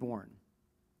sin to be born.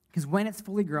 Because when it's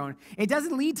fully grown, it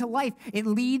doesn't lead to life, it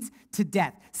leads to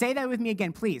death. Say that with me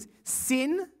again, please.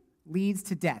 Sin leads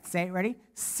to death. Say it, ready?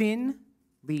 Sin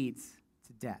leads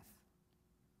to death.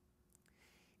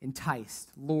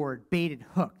 Enticed, lured, baited,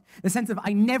 hooked. The sense of,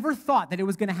 I never thought that it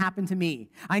was going to happen to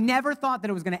me. I never thought that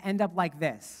it was going to end up like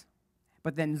this.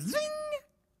 But then, zing,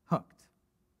 hooked.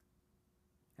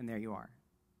 And there you are.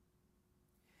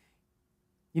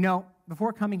 You know,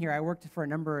 before coming here, I worked for a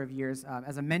number of years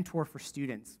as a mentor for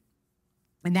students.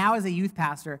 And now as a youth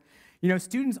pastor,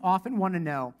 students often want to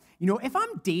know, if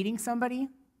I'm dating somebody,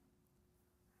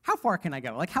 how far can I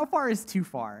go? Like, how far is too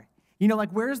far?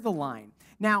 Where's the line?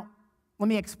 Now, let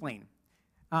me explain.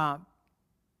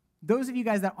 Those of you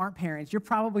guys that aren't parents, you're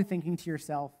probably thinking to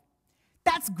yourself,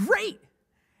 that's great.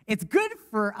 It's good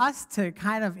for us to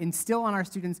kind of instill on our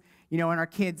students, and our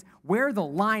kids, where the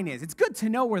line is. It's good to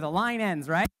know where the line ends,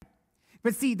 right?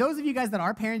 But see, those of you guys that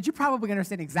are parents, you probably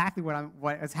understand exactly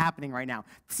what is happening right now.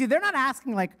 See, they're not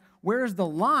asking, where's the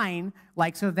line,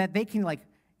 so that they can,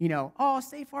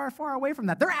 stay far, far away from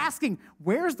that. They're asking,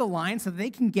 where's the line so they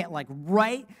can get,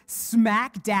 right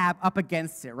smack dab up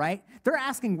against it, right? They're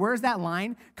asking, where's that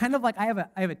line? Kind of like I have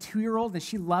a 2-year-old, and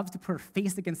she loves to put her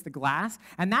face against the glass,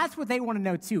 and that's what they want to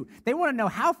know, too. They want to know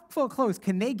how close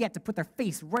can they get to put their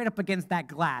face right up against that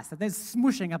glass, that they're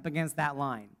smooshing up against that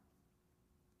line.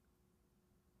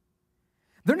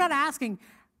 They're not asking,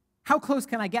 how close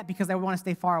can I get because I want to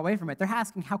stay far away from it? They're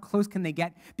asking, how close can they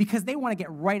get because they want to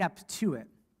get right up to it.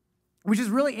 Which is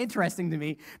really interesting to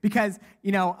me because,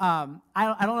 I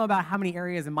don't know about how many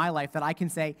areas in my life that I can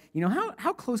say,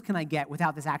 how close can I get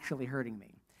without this actually hurting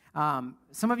me?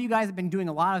 Some of you guys have been doing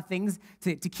a lot of things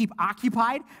to keep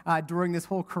occupied during this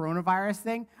whole coronavirus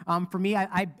thing. For me,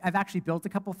 I've actually built a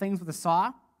couple things with a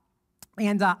saw.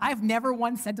 And I've never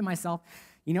once said to myself,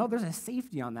 there's a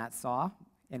safety on that saw.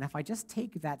 And if I just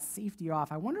take that safety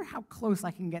off, I wonder how close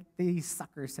I can get these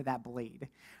suckers to that blade.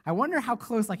 I wonder how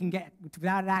close I can get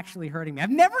without it actually hurting me. I've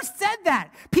never said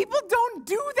that. People don't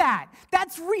do that.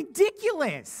 That's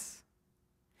ridiculous.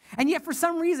 And yet, for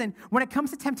some reason, when it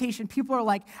comes to temptation, people are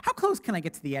like, how close can I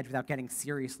get to the edge without getting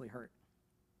seriously hurt?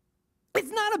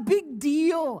 It's not a big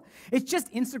deal. It's just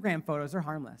Instagram photos are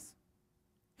harmless.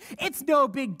 It's no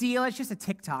big deal. It's just a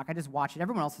TikTok. I just watch it.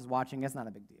 Everyone else is watching. It's not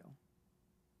a big deal.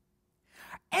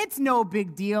 It's no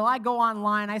big deal. I go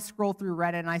online, I scroll through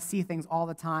Reddit, and I see things all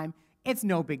the time. It's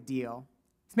no big deal.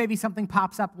 It's maybe something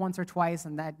pops up once or twice,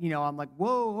 and that, I'm like,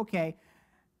 whoa, okay.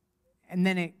 And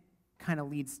then it kind of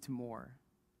leads to more.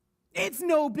 It's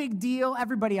no big deal.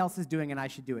 Everybody else is doing it, and I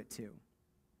should do it too.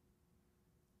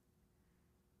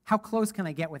 How close can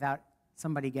I get without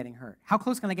somebody getting hurt? How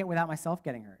close can I get without myself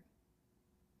getting hurt?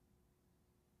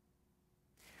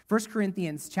 1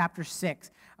 Corinthians chapter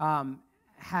 6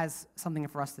 has something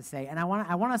for us to say, and I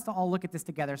want us to all look at this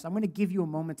together, so I'm going to give you a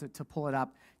moment to pull it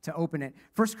up, to open it.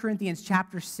 1 Corinthians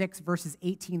chapter 6, verses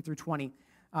 18 through 20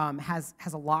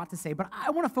 has a lot to say, but I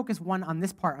want to focus on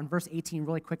this part, on verse 18,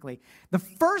 really quickly. The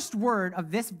first word of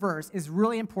this verse is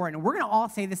really important, and we're going to all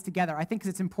say this together, I think, because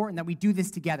it's important that we do this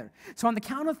together. So on the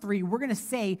count of 3, we're going to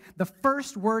say the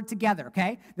first word together,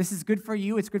 okay? This is good for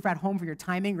you. It's good for at home for your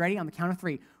timing. Ready? On the count of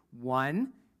 3.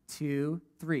 1, 2,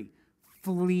 3.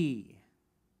 Flee.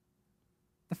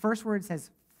 The first word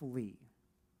says flee.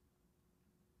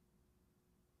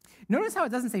 Notice how it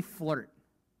doesn't say flirt.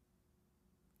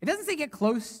 It doesn't say get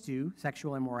close to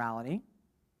sexual immorality.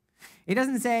 It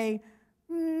doesn't say,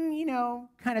 mingle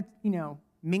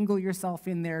yourself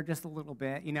in there just a little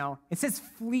bit, It says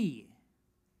flee.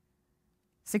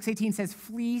 6:18 says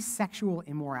flee sexual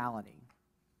immorality.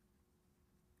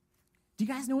 Do you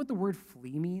guys know what the word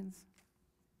flee means?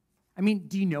 I mean,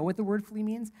 do you know what the word flee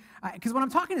means? Because when I'm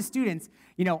talking to students,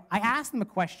 I ask them a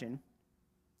question.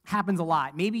 Happens a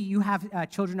lot. Maybe you have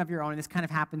children of your own, and this kind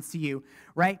of happens to you,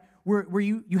 right? Where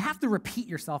you have to repeat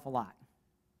yourself a lot.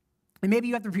 And maybe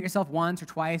you have to repeat yourself once or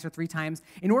twice or 3 times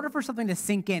in order for something to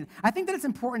sink in. I think that it's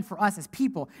important for us as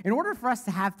people. In order for us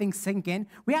to have things sink in,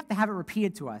 we have to have it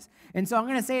repeated to us. And so I'm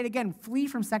going to say it again, flee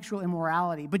from sexual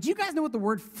immorality. But do you guys know what the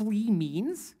word flee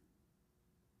means?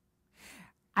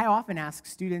 I often ask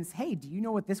students, hey, do you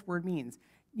know what this word means?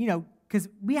 Because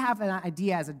we have an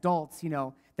idea as adults,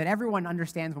 that everyone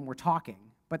understands when we're talking,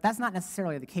 but that's not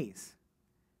necessarily the case.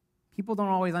 People don't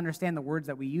always understand the words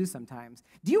that we use sometimes.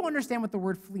 Do you understand what the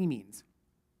word flee means?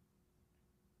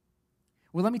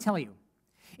 Well, let me tell you.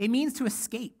 It means to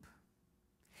escape.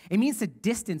 It means to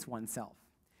distance oneself.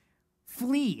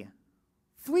 Flee.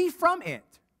 Flee from it.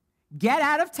 Get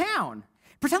out of town.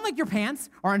 Pretend like your pants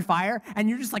are on fire and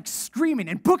you're just like screaming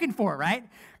and booking for it, right?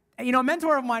 A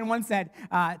mentor of mine once said,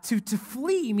 to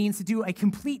flee means to do a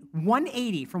complete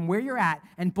 180 from where you're at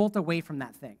and bolt away from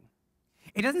that thing.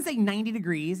 It doesn't say 90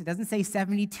 degrees. It doesn't say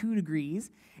 72 degrees.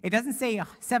 It doesn't say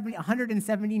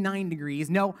 179 degrees.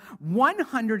 No,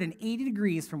 180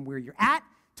 degrees from where you're at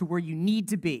to where you need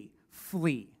to be.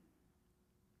 Flee.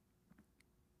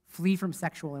 Flee from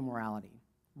sexual immorality.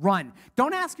 Run.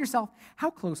 Don't ask yourself, how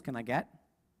close can I get?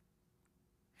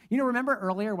 Remember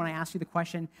earlier when I asked you the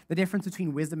question, the difference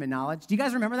between wisdom and knowledge? Do you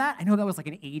guys remember that? I know that was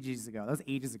like ages ago. That was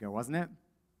ages ago, wasn't it?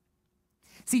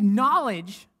 See,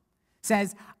 knowledge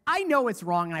says, I know it's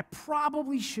wrong and I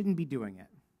probably shouldn't be doing it.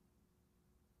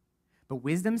 But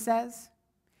wisdom says,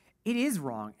 it is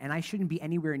wrong and I shouldn't be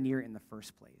anywhere near it in the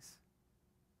first place.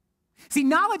 See,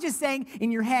 knowledge is saying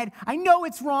in your head, I know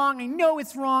it's wrong, I know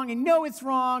it's wrong, I know it's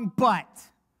wrong, but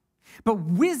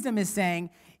wisdom is saying,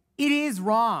 it is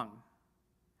wrong.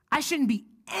 I shouldn't be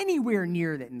anywhere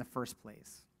near it in the first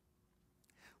place.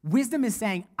 Wisdom is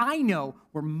saying, I know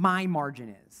where my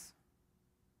margin is.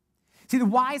 See, the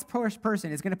wise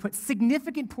person is going to put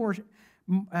significant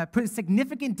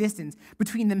distance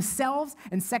between themselves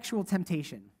and sexual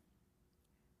temptation.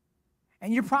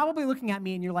 And you're probably looking at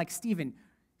me and you're like, Stephen,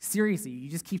 seriously, you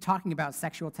just keep talking about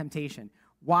sexual temptation.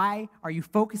 Why are you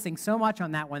focusing so much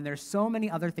on that when there's so many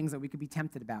other things that we could be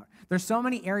tempted about? There's so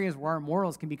many areas where our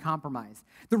morals can be compromised.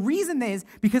 The reason is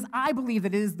because I believe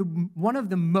that it is one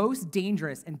of the most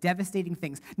dangerous and devastating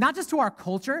things, not just to our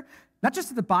culture, not just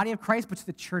to the body of Christ, but to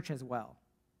the church as well.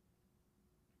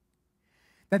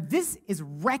 That this is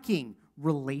wrecking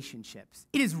relationships.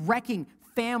 It is wrecking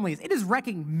families. It is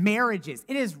wrecking marriages.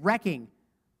 It is wrecking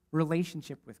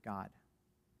relationship with God.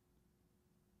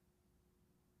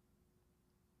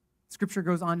 Scripture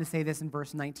goes on to say this in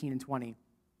verse 19 and 20.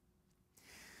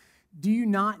 Do you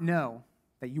not know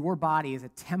that your body is a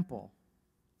temple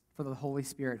for the Holy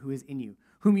Spirit who is in you,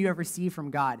 whom you have received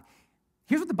from God?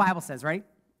 Here's what the Bible says, right?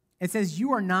 It says,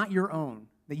 you are not your own,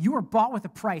 that you are bought with a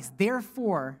price.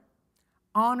 Therefore,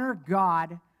 honor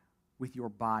God with your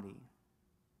body.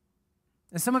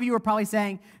 And some of you are probably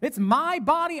saying, it's my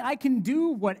body, I can do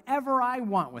whatever I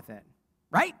want with it,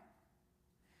 right?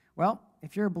 Well,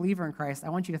 if you're a believer in Christ, I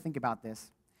want you to think about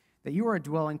this, that you are a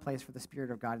dwelling place for the Spirit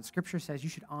of God. And Scripture says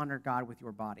you should honor God with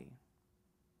your body.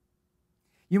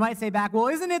 You might say back, well,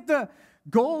 isn't it the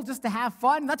goal just to have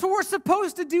fun? That's what we're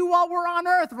supposed to do while we're on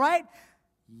earth, right?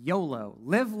 YOLO,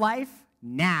 live life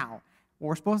now.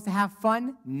 We're supposed to have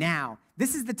fun now.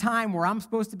 This is the time where I'm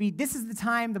supposed to be. This is the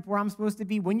time where I'm supposed to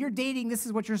be. When you're dating, this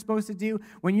is what you're supposed to do.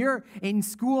 When you're in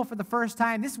school for the first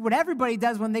time, this is what everybody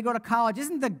does when they go to college.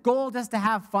 Isn't the goal just to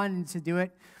have fun and to do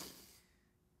it?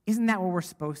 Isn't that what we're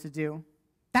supposed to do?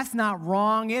 That's not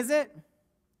wrong, is it?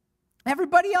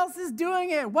 Everybody else is doing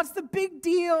it. What's the big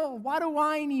deal? Why do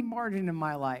I need margin in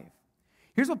my life?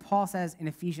 Here's what Paul says in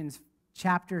Ephesians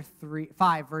chapter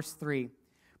 5, verse 3,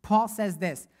 Paul says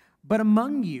this, "But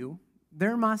among you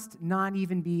there must not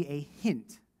even be a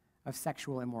hint of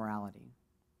sexual immorality."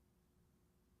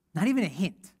 Not even a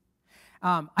hint.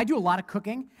 I do a lot of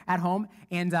cooking at home,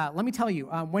 and let me tell you,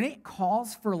 when it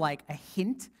calls for like a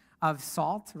hint of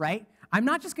salt, right? I'm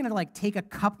not just gonna like take a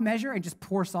cup measure and just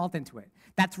pour salt into it.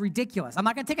 That's ridiculous. I'm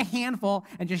not gonna take a handful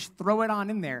and just throw it on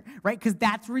in there, right? Because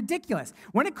that's ridiculous.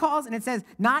 When it calls and it says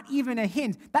not even a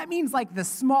hint, that means like the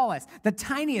smallest, the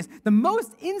tiniest, the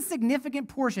most insignificant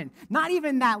portion, not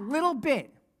even that little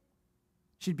bit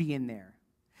should be in there.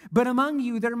 But among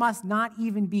you, there must not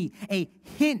even be a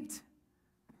hint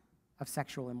of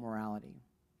sexual immorality.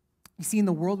 You see, in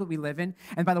the world that we live in,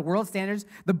 and by the world standards,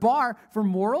 the bar for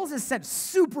morals is set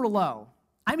super low.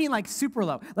 I mean like super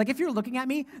low. Like if you're looking at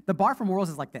me, the bar for morals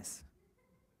is like this,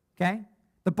 okay?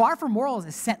 The bar for morals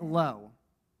is set low.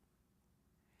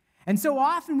 And so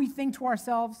often we think to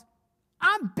ourselves,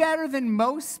 I'm better than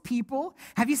most people.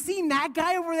 Have you seen that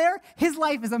guy over there? His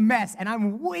life is a mess, and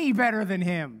I'm way better than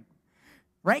him,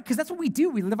 right? Because that's what we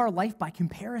do. We live our life by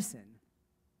comparison.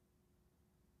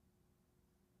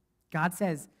 God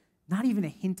says, not even a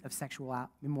hint of sexual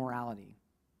immorality.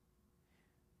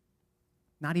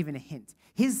 Not even a hint.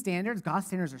 His standards, God's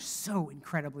standards, are so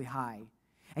incredibly high.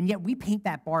 And yet we paint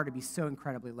that bar to be so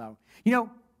incredibly low. You know,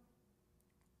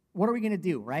 what are we going to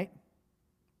do, right?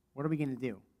 What are we going to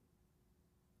do?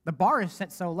 The bar is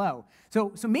set so low.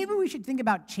 So maybe we should think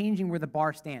about changing where the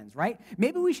bar stands, right?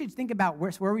 Maybe we should think about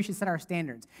where we should set our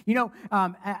standards. You know,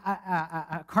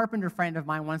 a carpenter friend of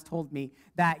mine once told me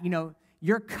that, you know,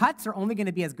 your cuts are only going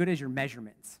to be as good as your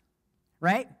measurements,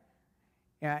 right?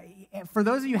 For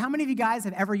those of you, how many of you guys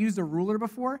have ever used a ruler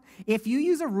before? If you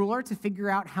use a ruler to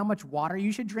figure out how much water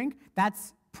you should drink,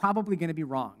 that's probably going to be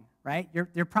wrong, right?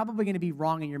 You're probably going to be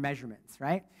wrong in your measurements,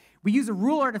 right? We use a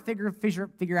ruler to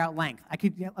figure out length. I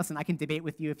can debate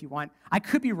with you if you want. I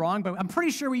could be wrong, but I'm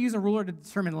pretty sure we use a ruler to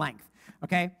determine length,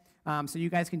 okay? So you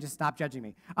guys can just stop judging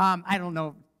me. I don't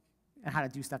know how to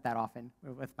do stuff that often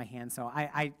with my hands, so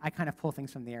I kind of pull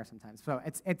things from the air sometimes. So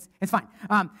it's fine.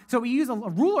 So we use a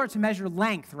ruler to measure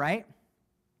length, right?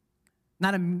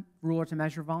 Not a ruler to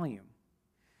measure volume.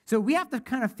 So we have to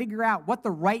kind of figure out what the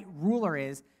right ruler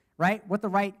is, right? What the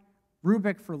right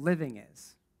rubric for living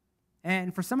is.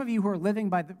 And for some of you who are living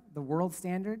by the world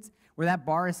standards, where that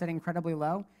bar is set incredibly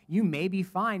low, you may be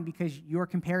fine because you're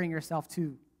comparing yourself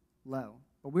to low.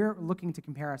 But we're looking to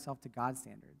compare ourselves to God's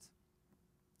standards.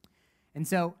 And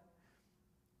so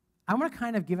I want to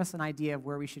kind of give us an idea of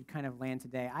where we should kind of land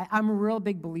today. I'm a real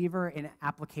big believer in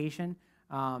application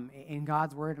in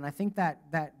God's word, and I think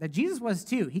that Jesus was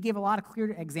too. He gave a lot of clear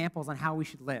examples on how we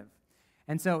should live.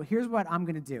 And so here's what I'm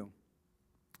going to do.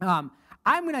 I'm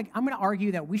going to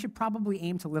argue that we should probably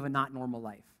aim to live a not normal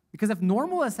life. Because if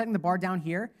normal is setting the bar down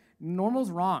here,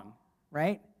 normal's wrong,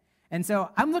 right? And so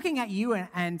I'm looking at you,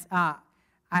 and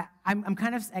I'm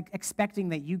kind of expecting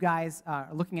that you guys are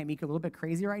looking at me a little bit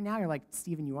crazy right now. You're like,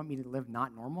 Stephen, you want me to live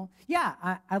not normal?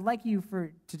 Yeah, I'd like you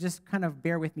to just kind of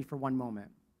bear with me for one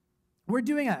moment. We're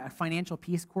doing a financial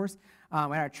peace course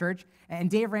at our church, and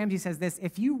Dave Ramsey says this: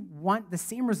 if you want the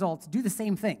same results, do the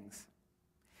same things.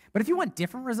 But if you want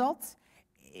different results,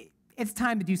 it's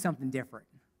time to do something different.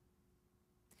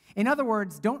 In other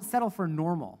words, don't settle for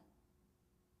normal.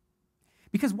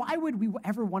 Because why would we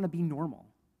ever want to be normal?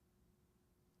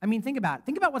 I mean, think about it.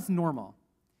 Think about what's normal.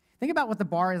 Think about what the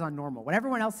bar is on normal, what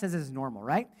everyone else says is normal,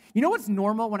 right? You know what's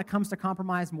normal when it comes to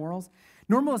compromised morals?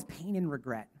 Normal is pain and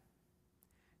regret.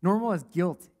 Normal is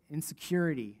guilt,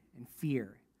 insecurity, and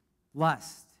fear,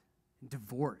 lust, and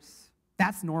divorce.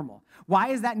 That's normal. Why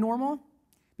is that normal?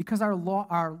 Because our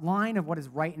line of what is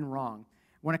right and wrong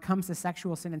when it comes to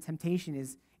sexual sin and temptation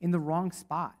is in the wrong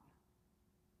spot.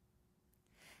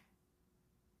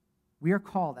 We are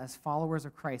called as followers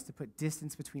of Christ to put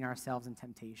distance between ourselves and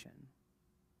temptation,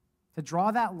 to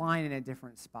draw that line in a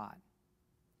different spot.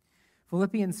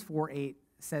 Philippians 4:8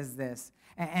 says this,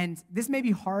 and this may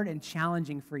be hard and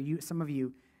challenging for you, some of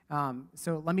you,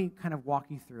 so let me kind of walk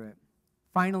you through it.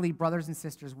 Finally, brothers and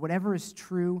sisters, whatever is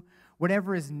true,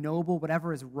 whatever is noble,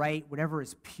 whatever is right, whatever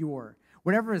is pure,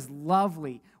 whatever is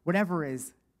lovely, whatever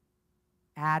is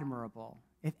admirable,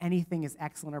 if anything is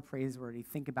excellent or praiseworthy,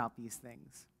 think about these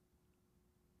things.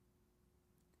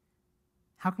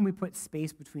 How can we put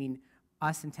space between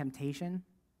us and temptation?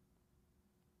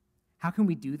 How can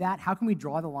we do that? How can we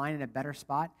draw the line in a better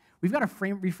spot? We've got to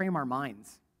reframe our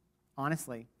minds,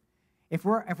 honestly. If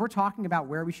we're talking about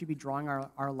where we should be drawing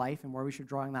our life and where we should be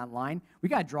drawing that line, we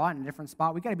got to draw it in a different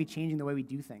spot. We got to be changing the way we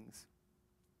do things.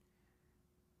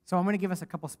 So I'm going to give us a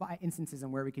couple instances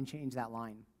on where we can change that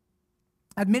line.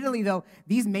 Admittedly, though,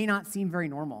 these may not seem very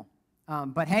normal.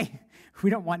 But hey, we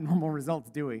don't want normal results,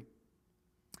 do we?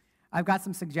 I've got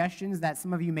some suggestions that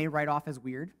some of you may write off as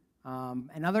weird,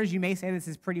 and others you may say this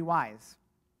is pretty wise.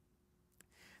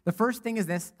 The first thing is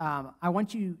this. I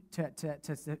want you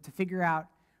to figure out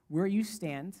where you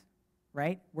stand,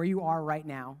 right, where you are right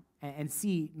now, and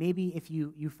see maybe if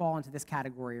you fall into this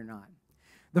category or not.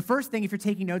 The first thing, if you're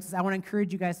taking notes, is I want to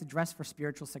encourage you guys to dress for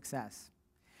spiritual success.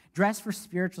 Dress for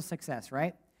spiritual success,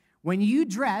 right? When you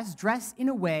dress in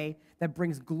a way that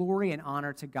brings glory and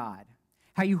honor to God.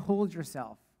 How you hold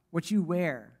yourself, what you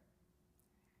wear,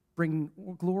 bring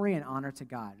glory and honor to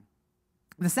God.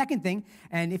 The second thing,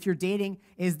 and if you're dating,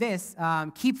 is this,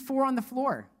 keep 4 on the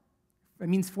floor. It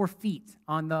means 4 feet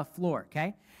on the floor,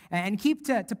 okay? And keep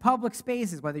to public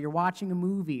spaces, whether you're watching a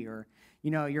movie or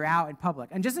you're out in public.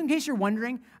 And just in case you're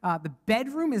wondering, the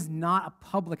bedroom is not a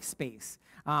public space.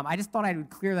 I just thought I would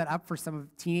clear that up for some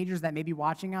of teenagers that may be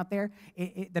watching out there.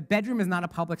 The bedroom is not a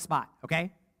public spot,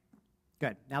 okay?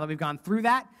 Good. Now that we've gone through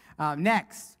that,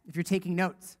 next, if you're taking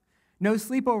notes, no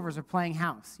sleepovers or playing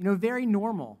house. Very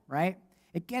normal, right?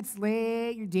 It gets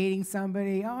late, you're dating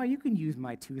somebody. Oh, you can use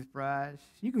my toothbrush.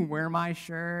 You can wear my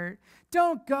shirt.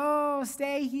 Don't go,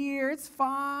 stay here. It's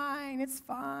fine, it's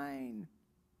fine.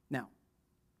 No.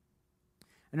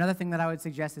 Another thing that I would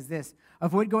suggest is this.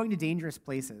 Avoid going to dangerous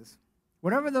places.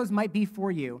 Whatever those might be for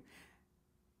you,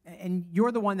 and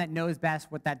you're the one that knows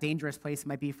best what that dangerous place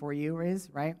might be for you is,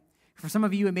 right? For some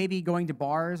of you, it may be going to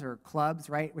bars or clubs,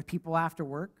 right, with people after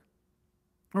work.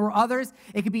 Or others,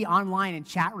 it could be online in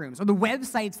chat rooms or the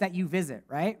websites that you visit,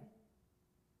 right?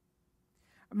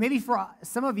 Maybe for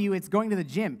some of you, it's going to the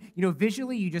gym.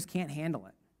 Visually, you just can't handle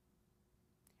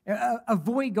it.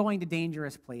 Avoid going to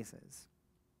dangerous places.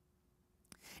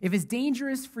 If it's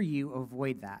dangerous for you,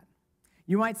 avoid that.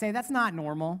 You might say, that's not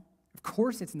normal. Of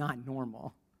course it's not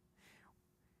normal.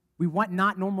 We want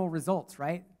not normal results,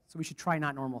 right? So we should try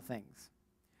not normal things.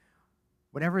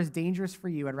 Whatever is dangerous for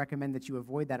you, I'd recommend that you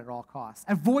avoid that at all costs.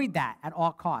 Avoid that at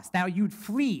all costs. Now, you'd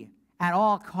flee at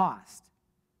all costs.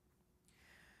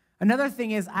 Another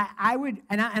thing is, I would,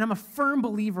 and I'm a firm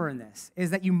believer in this, is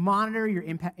that you monitor your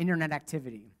internet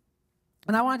activity.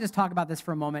 And I want to just talk about this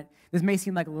for a moment. This may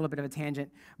seem like a little bit of a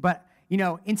tangent, but,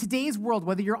 in today's world,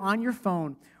 whether you're on your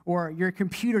phone or your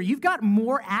computer, you've got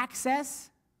more access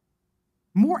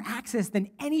than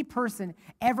any person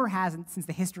ever has since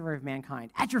the history of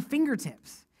mankind, at your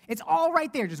fingertips. It's all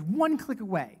right there, just one click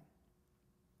away.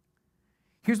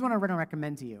 Here's what I want to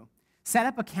recommend to you. Set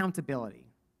up accountability.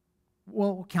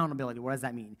 Well, accountability, what does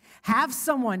that mean? Have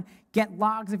someone get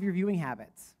logs of your viewing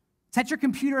habits. Set your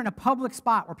computer in a public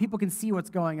spot where people can see what's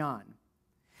going on.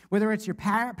 Whether it's your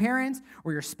parents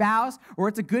or your spouse or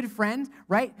it's a good friend,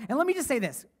 right? And let me just say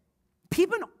this.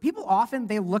 People often,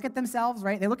 they look at themselves,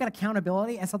 right? They look at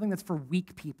accountability as something that's for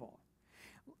weak people.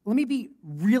 Let me be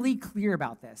really clear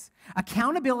about this.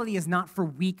 Accountability is not for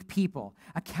weak people.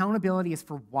 Accountability is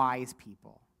for wise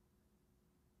people.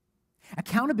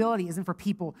 Accountability isn't for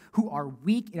people who are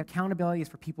weak. Accountability is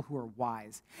for people who are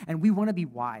wise. And we want to be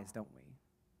wise, don't we?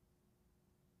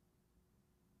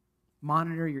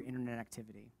 Monitor your internet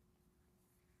activity.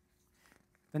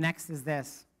 The next is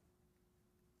this,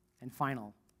 and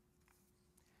final.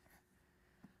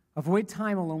 Avoid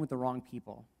time alone with the wrong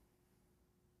people.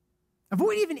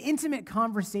 Avoid even intimate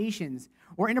conversations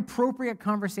or inappropriate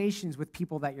conversations with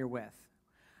people that you're with.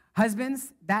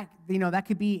 Husbands, that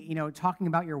could be, talking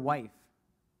about your wife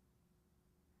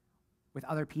with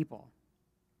other people.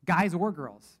 Guys or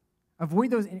girls,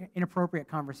 avoid those inappropriate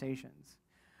conversations.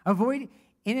 Avoid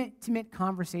intimate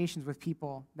conversations with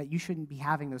people that you shouldn't be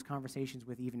having those conversations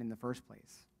with even in the first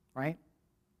place, right?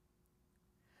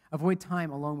 Avoid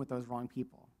time alone with those wrong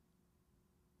people.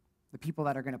 The people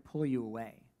that are going to pull you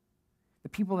away. The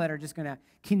people that are just going to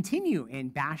continue in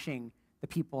bashing the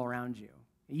people around you.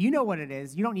 You know what it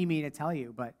is. You don't need me to tell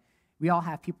you, but we all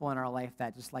have people in our life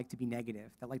that just like to be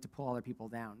negative, that like to pull other people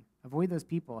down. Avoid those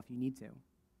people if you need to,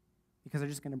 because they're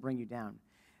just going to bring you down.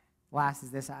 Last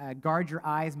is this. Guard your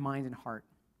eyes, mind, and heart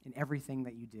in everything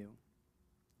that you do.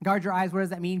 Guard your eyes. What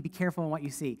does that mean? Be careful in what you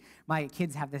see. My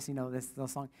kids have this, this little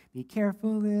song. Be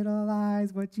careful, little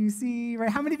eyes, what you see.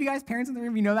 Right? How many of you guys, parents in the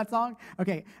room, you know that song?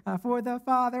 Okay. For the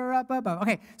Father up above.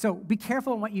 Okay. So be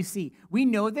careful in what you see. We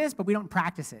know this, but we don't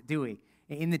practice it, do we?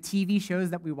 In the TV shows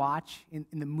that we watch, in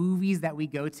the movies that we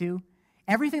go to,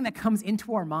 everything that comes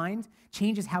into our mind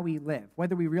changes how we live,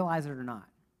 whether we realize it or not.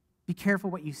 Be careful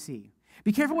what you see.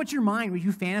 Be careful what your mind, what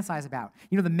you fantasize about.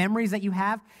 The memories that you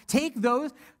have. Take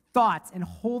those thoughts and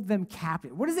hold them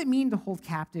captive. What does it mean to hold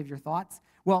captive your thoughts?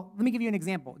 Well, let me give you an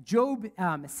example. Job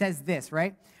says this,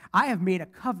 right? I have made a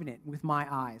covenant with my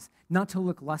eyes not to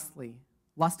look lustfully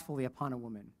upon a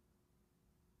woman.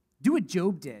 Do what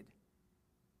Job did.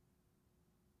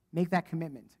 Make that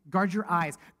commitment. Guard your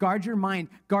eyes, guard your mind,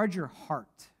 guard your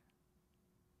heart.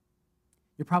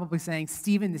 You're probably saying,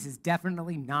 Stephen, this is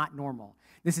definitely not normal.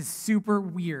 This is super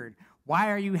weird. Why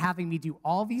are you having me do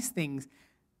all these things?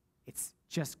 It's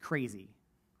just crazy,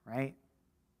 right?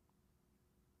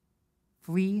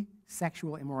 Flee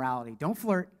sexual immorality. Don't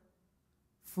flirt.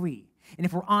 Flee. And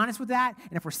if we're honest with that,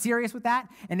 and if we're serious with that,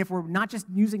 and if we're not just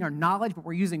using our knowledge, but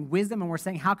we're using wisdom, and we're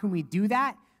saying, how can we do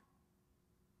that?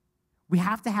 We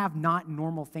have to have not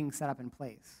normal things set up in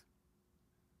place.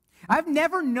 I've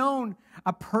never known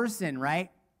a person, right,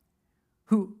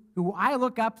 who I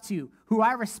look up to, who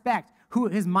I respect, who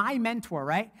is my mentor,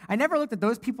 right? I never looked at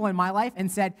those people in my life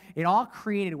and said, it all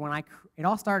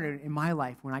started in my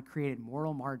life when I created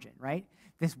moral margin, right?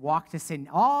 This walk to sin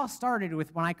all started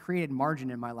with when I created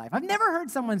margin in my life. I've never heard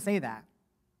someone say that.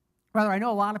 Rather, I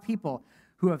know a lot of people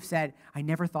who have said, I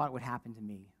never thought it would happen to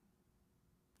me.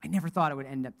 I never thought it would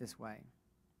end up this way.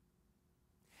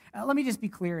 Let me just be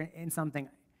clear in something,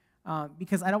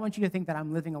 because I don't want you to think that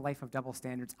I'm living a life of double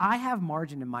standards. I have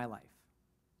margin in my life.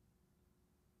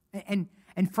 And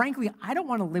frankly, I don't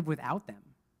want to live without them.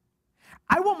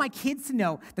 I want my kids to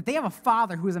know that they have a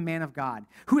father who is a man of God,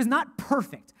 who is not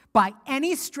perfect by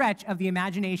any stretch of the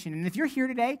imagination. And if you're here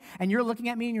today and you're looking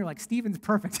at me and you're like, Stephen's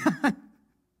perfect,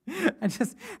 I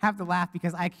just have to laugh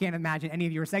because I can't imagine any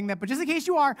of you are saying that. But just in case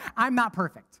you are, I'm not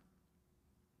perfect.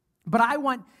 But I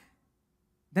want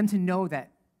them to know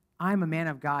that I'm a man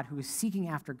of God who is seeking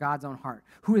after God's own heart,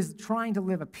 who is trying to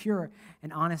live a pure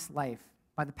and honest life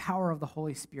by the power of the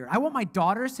Holy Spirit. I want my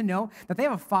daughters to know that they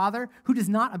have a father who does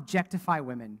not objectify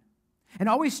women and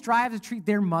always strives to treat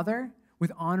their mother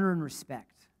with honor and respect.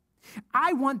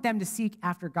 I want them to seek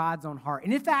after God's own heart.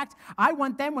 And in fact, I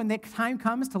want them, when the time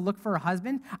comes to look for a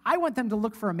husband, I want them to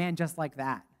look for a man just like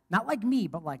that. Not like me,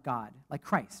 but like God, like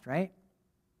Christ, right?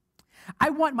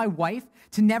 I want my wife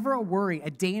to never worry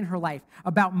a day in her life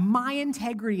about my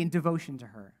integrity and devotion to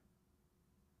her.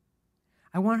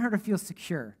 I want her to feel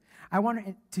secure. I want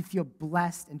her to feel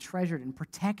blessed and treasured and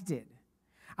protected.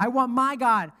 I want my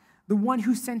God, the one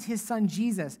who sent his son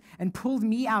Jesus and pulled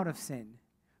me out of sin,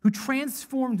 who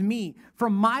transformed me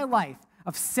from my life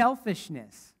of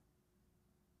selfishness.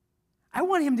 I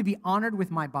want him to be honored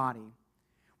with my body,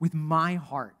 with my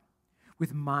heart,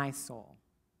 with my soul.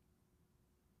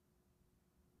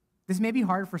 This may be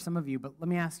hard for some of you, but let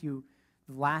me ask you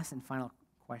the last and final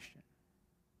question.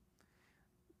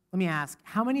 Let me ask,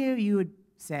 how many of you would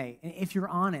say, if you're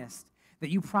honest,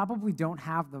 that you probably don't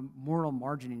have the moral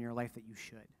margin in your life that you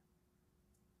should?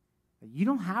 That you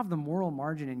don't have the moral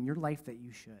margin in your life that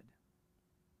you should.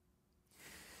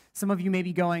 Some of you may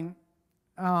be going,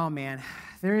 oh man,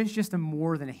 there is just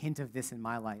more than a hint of this in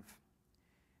my life.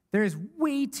 There is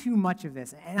way too much of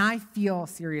this, and I feel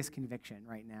serious conviction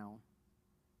right now.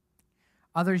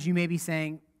 Others, you may be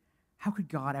saying, how could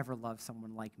God ever love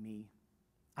someone like me?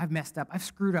 I've messed up. I've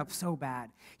screwed up so bad.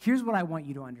 Here's what I want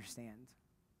you to understand.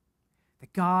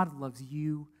 That God loves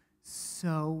you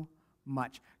so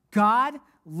much. God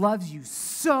loves you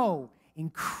so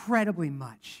incredibly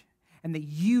much. And that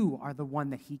you are the one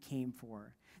that he came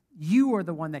for. You are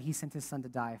the one that he sent his son to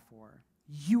die for.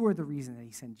 You are the reason that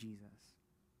he sent Jesus.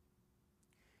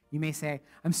 You may say,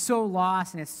 I'm so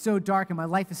lost and it's so dark and my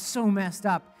life is so messed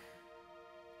up.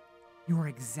 You are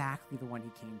exactly the one he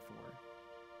came for.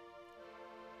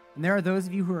 And there are those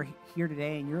of you who are here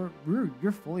today and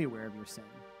you're fully aware of your sin.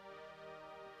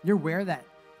 You're aware that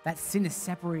that sin is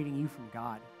separating you from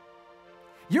God.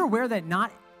 You're aware that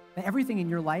that everything in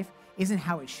your life isn't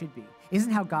how it should be,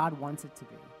 isn't how God wants it to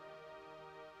be.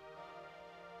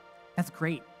 That's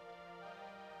great.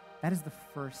 That is the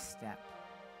first step.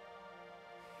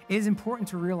 It is important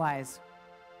to realize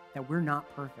that we're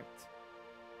not perfect.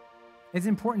 It's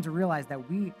important to realize that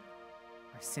we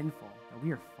are sinful, that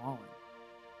we are fallen.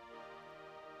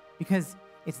 Because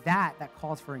it's that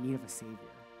calls for a need of a Savior.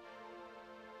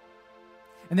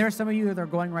 And there are some of you that are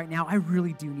going right now, I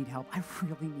really do need help. I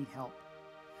really need help.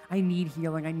 I need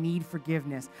healing. I need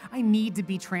forgiveness. I need to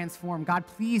be transformed. God,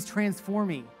 please transform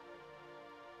me.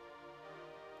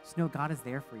 Just know God is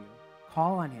there for you.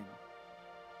 Call on him.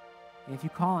 And if you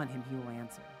call on him, he will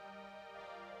answer.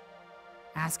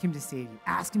 Ask him to save you.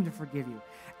 Ask him to forgive you.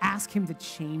 Ask him to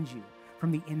change you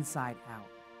from the inside out.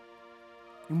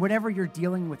 And whatever you're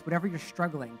dealing with, whatever you're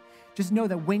struggling, just know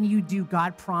that when you do,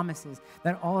 God promises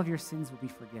that all of your sins will be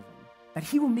forgiven, that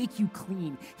he will make you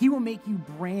clean. He will make you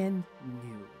brand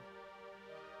new.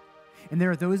 And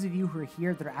there are those of you who are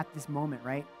here that are at this moment,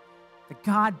 right? That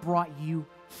God brought you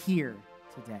here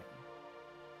today.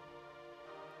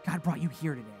 God brought you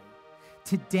here today.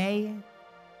 Today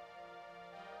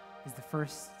is the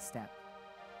first step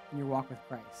in your walk with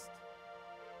Christ.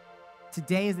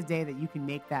 Today is the day that you can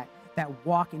make that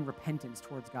walk in repentance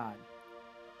towards God.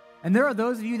 And there are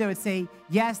those of you that would say,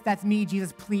 yes, that's me,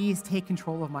 Jesus, please take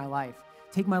control of my life.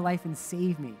 Take my life and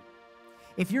save me.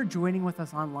 If you're joining with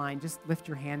us online, just lift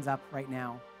your hands up right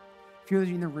now. If you're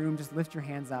in the room, just lift your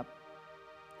hands up.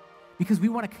 Because we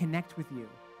want to connect with you.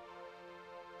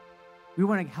 We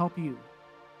want to help you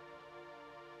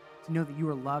to know that you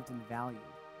are loved and valued.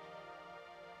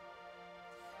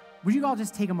 Would you all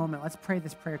just take a moment? Let's pray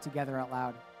this prayer together out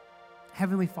loud.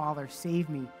 Heavenly Father, save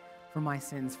me from my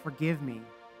sins. Forgive me.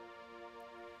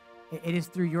 It is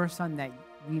through your Son that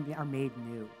we are made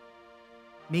new.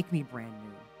 Make me brand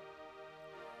new.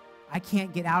 I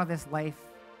can't get out of this life,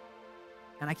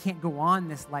 and I can't go on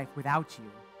this life without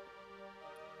you.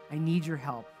 I need your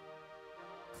help.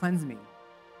 Cleanse me.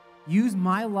 Use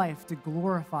my life to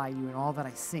glorify you in all that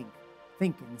I think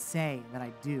and say that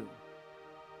I do.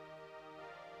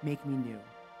 Make me new. In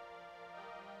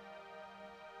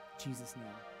Jesus' name,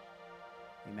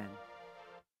 amen.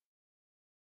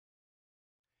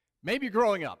 Maybe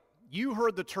growing up, you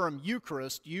heard the term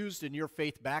Eucharist used in your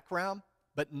faith background,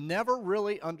 but never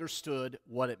really understood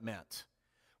what it meant.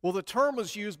 Well, the term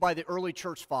was used by the early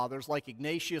church fathers like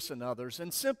Ignatius and others,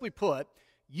 and simply put,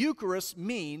 Eucharist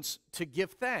means to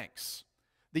give thanks.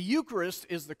 The Eucharist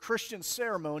is the Christian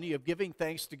ceremony of giving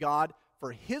thanks to God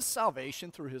for his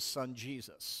salvation through his Son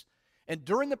Jesus. And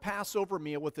during the Passover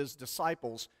meal with his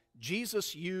disciples,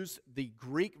 Jesus used the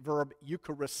Greek verb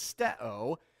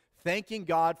eucharisteo, thanking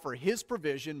God for his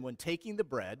provision when taking the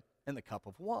bread and the cup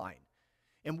of wine.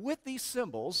 And with these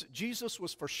symbols, Jesus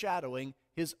was foreshadowing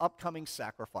his upcoming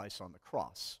sacrifice on the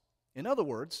cross. In other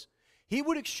words, he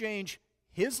would exchange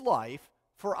his life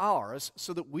for ours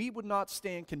so that we would not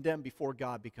stand condemned before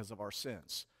God because of our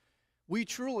sins. We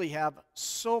truly have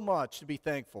so much to be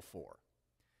thankful for.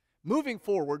 Moving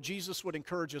forward, Jesus would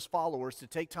encourage his followers to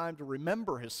take time to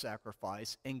remember his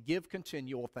sacrifice and give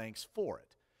continual thanks for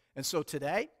it. And so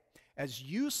today, as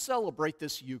you celebrate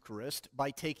this Eucharist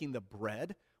by taking the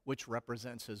bread, which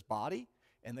represents his body,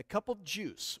 and the cup of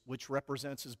juice, which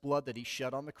represents his blood that he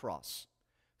shed on the cross,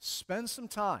 spend some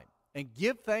time and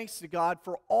give thanks to God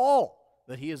for all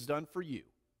that he has done for you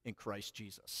in Christ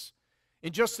Jesus.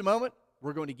 In just a moment,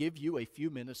 we're going to give you a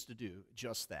few minutes to do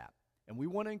just that. And we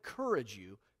want to encourage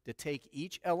you to take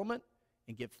each element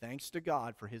and give thanks to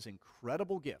God for his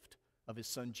incredible gift of his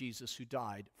Son Jesus who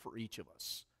died for each of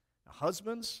us. Now,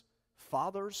 husbands,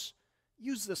 fathers,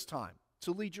 use this time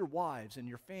to lead your wives and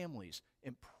your families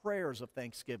in prayers of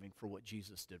thanksgiving for what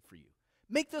Jesus did for you.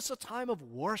 Make this a time of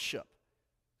worship,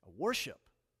 a worship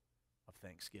of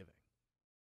thanksgiving.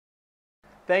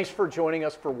 Thanks for joining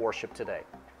us for worship today.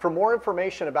 For more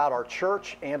information about our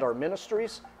church and our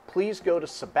ministries, please go to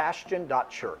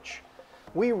sebastian.church.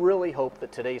 We really hope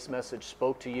that today's message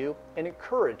spoke to you and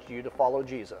encouraged you to follow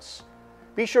Jesus.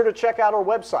 Be sure to check out our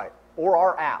website or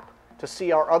our app to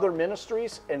see our other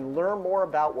ministries and learn more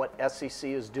about what SEC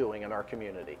is doing in our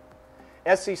community.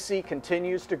 SEC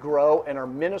continues to grow and our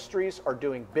ministries are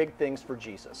doing big things for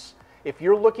Jesus. If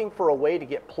you're looking for a way to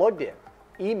get plugged in,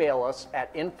 email us at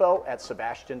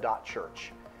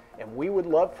info@sebastian.church. And we would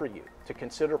love for you to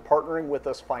consider partnering with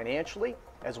us financially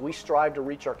as we strive to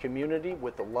reach our community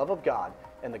with the love of God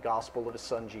and the gospel of his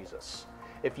Son Jesus.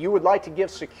 If you would like to give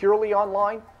securely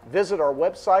online, visit our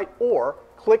website or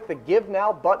click the Give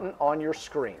Now button on your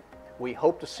screen. We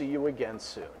hope to see you again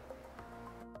soon.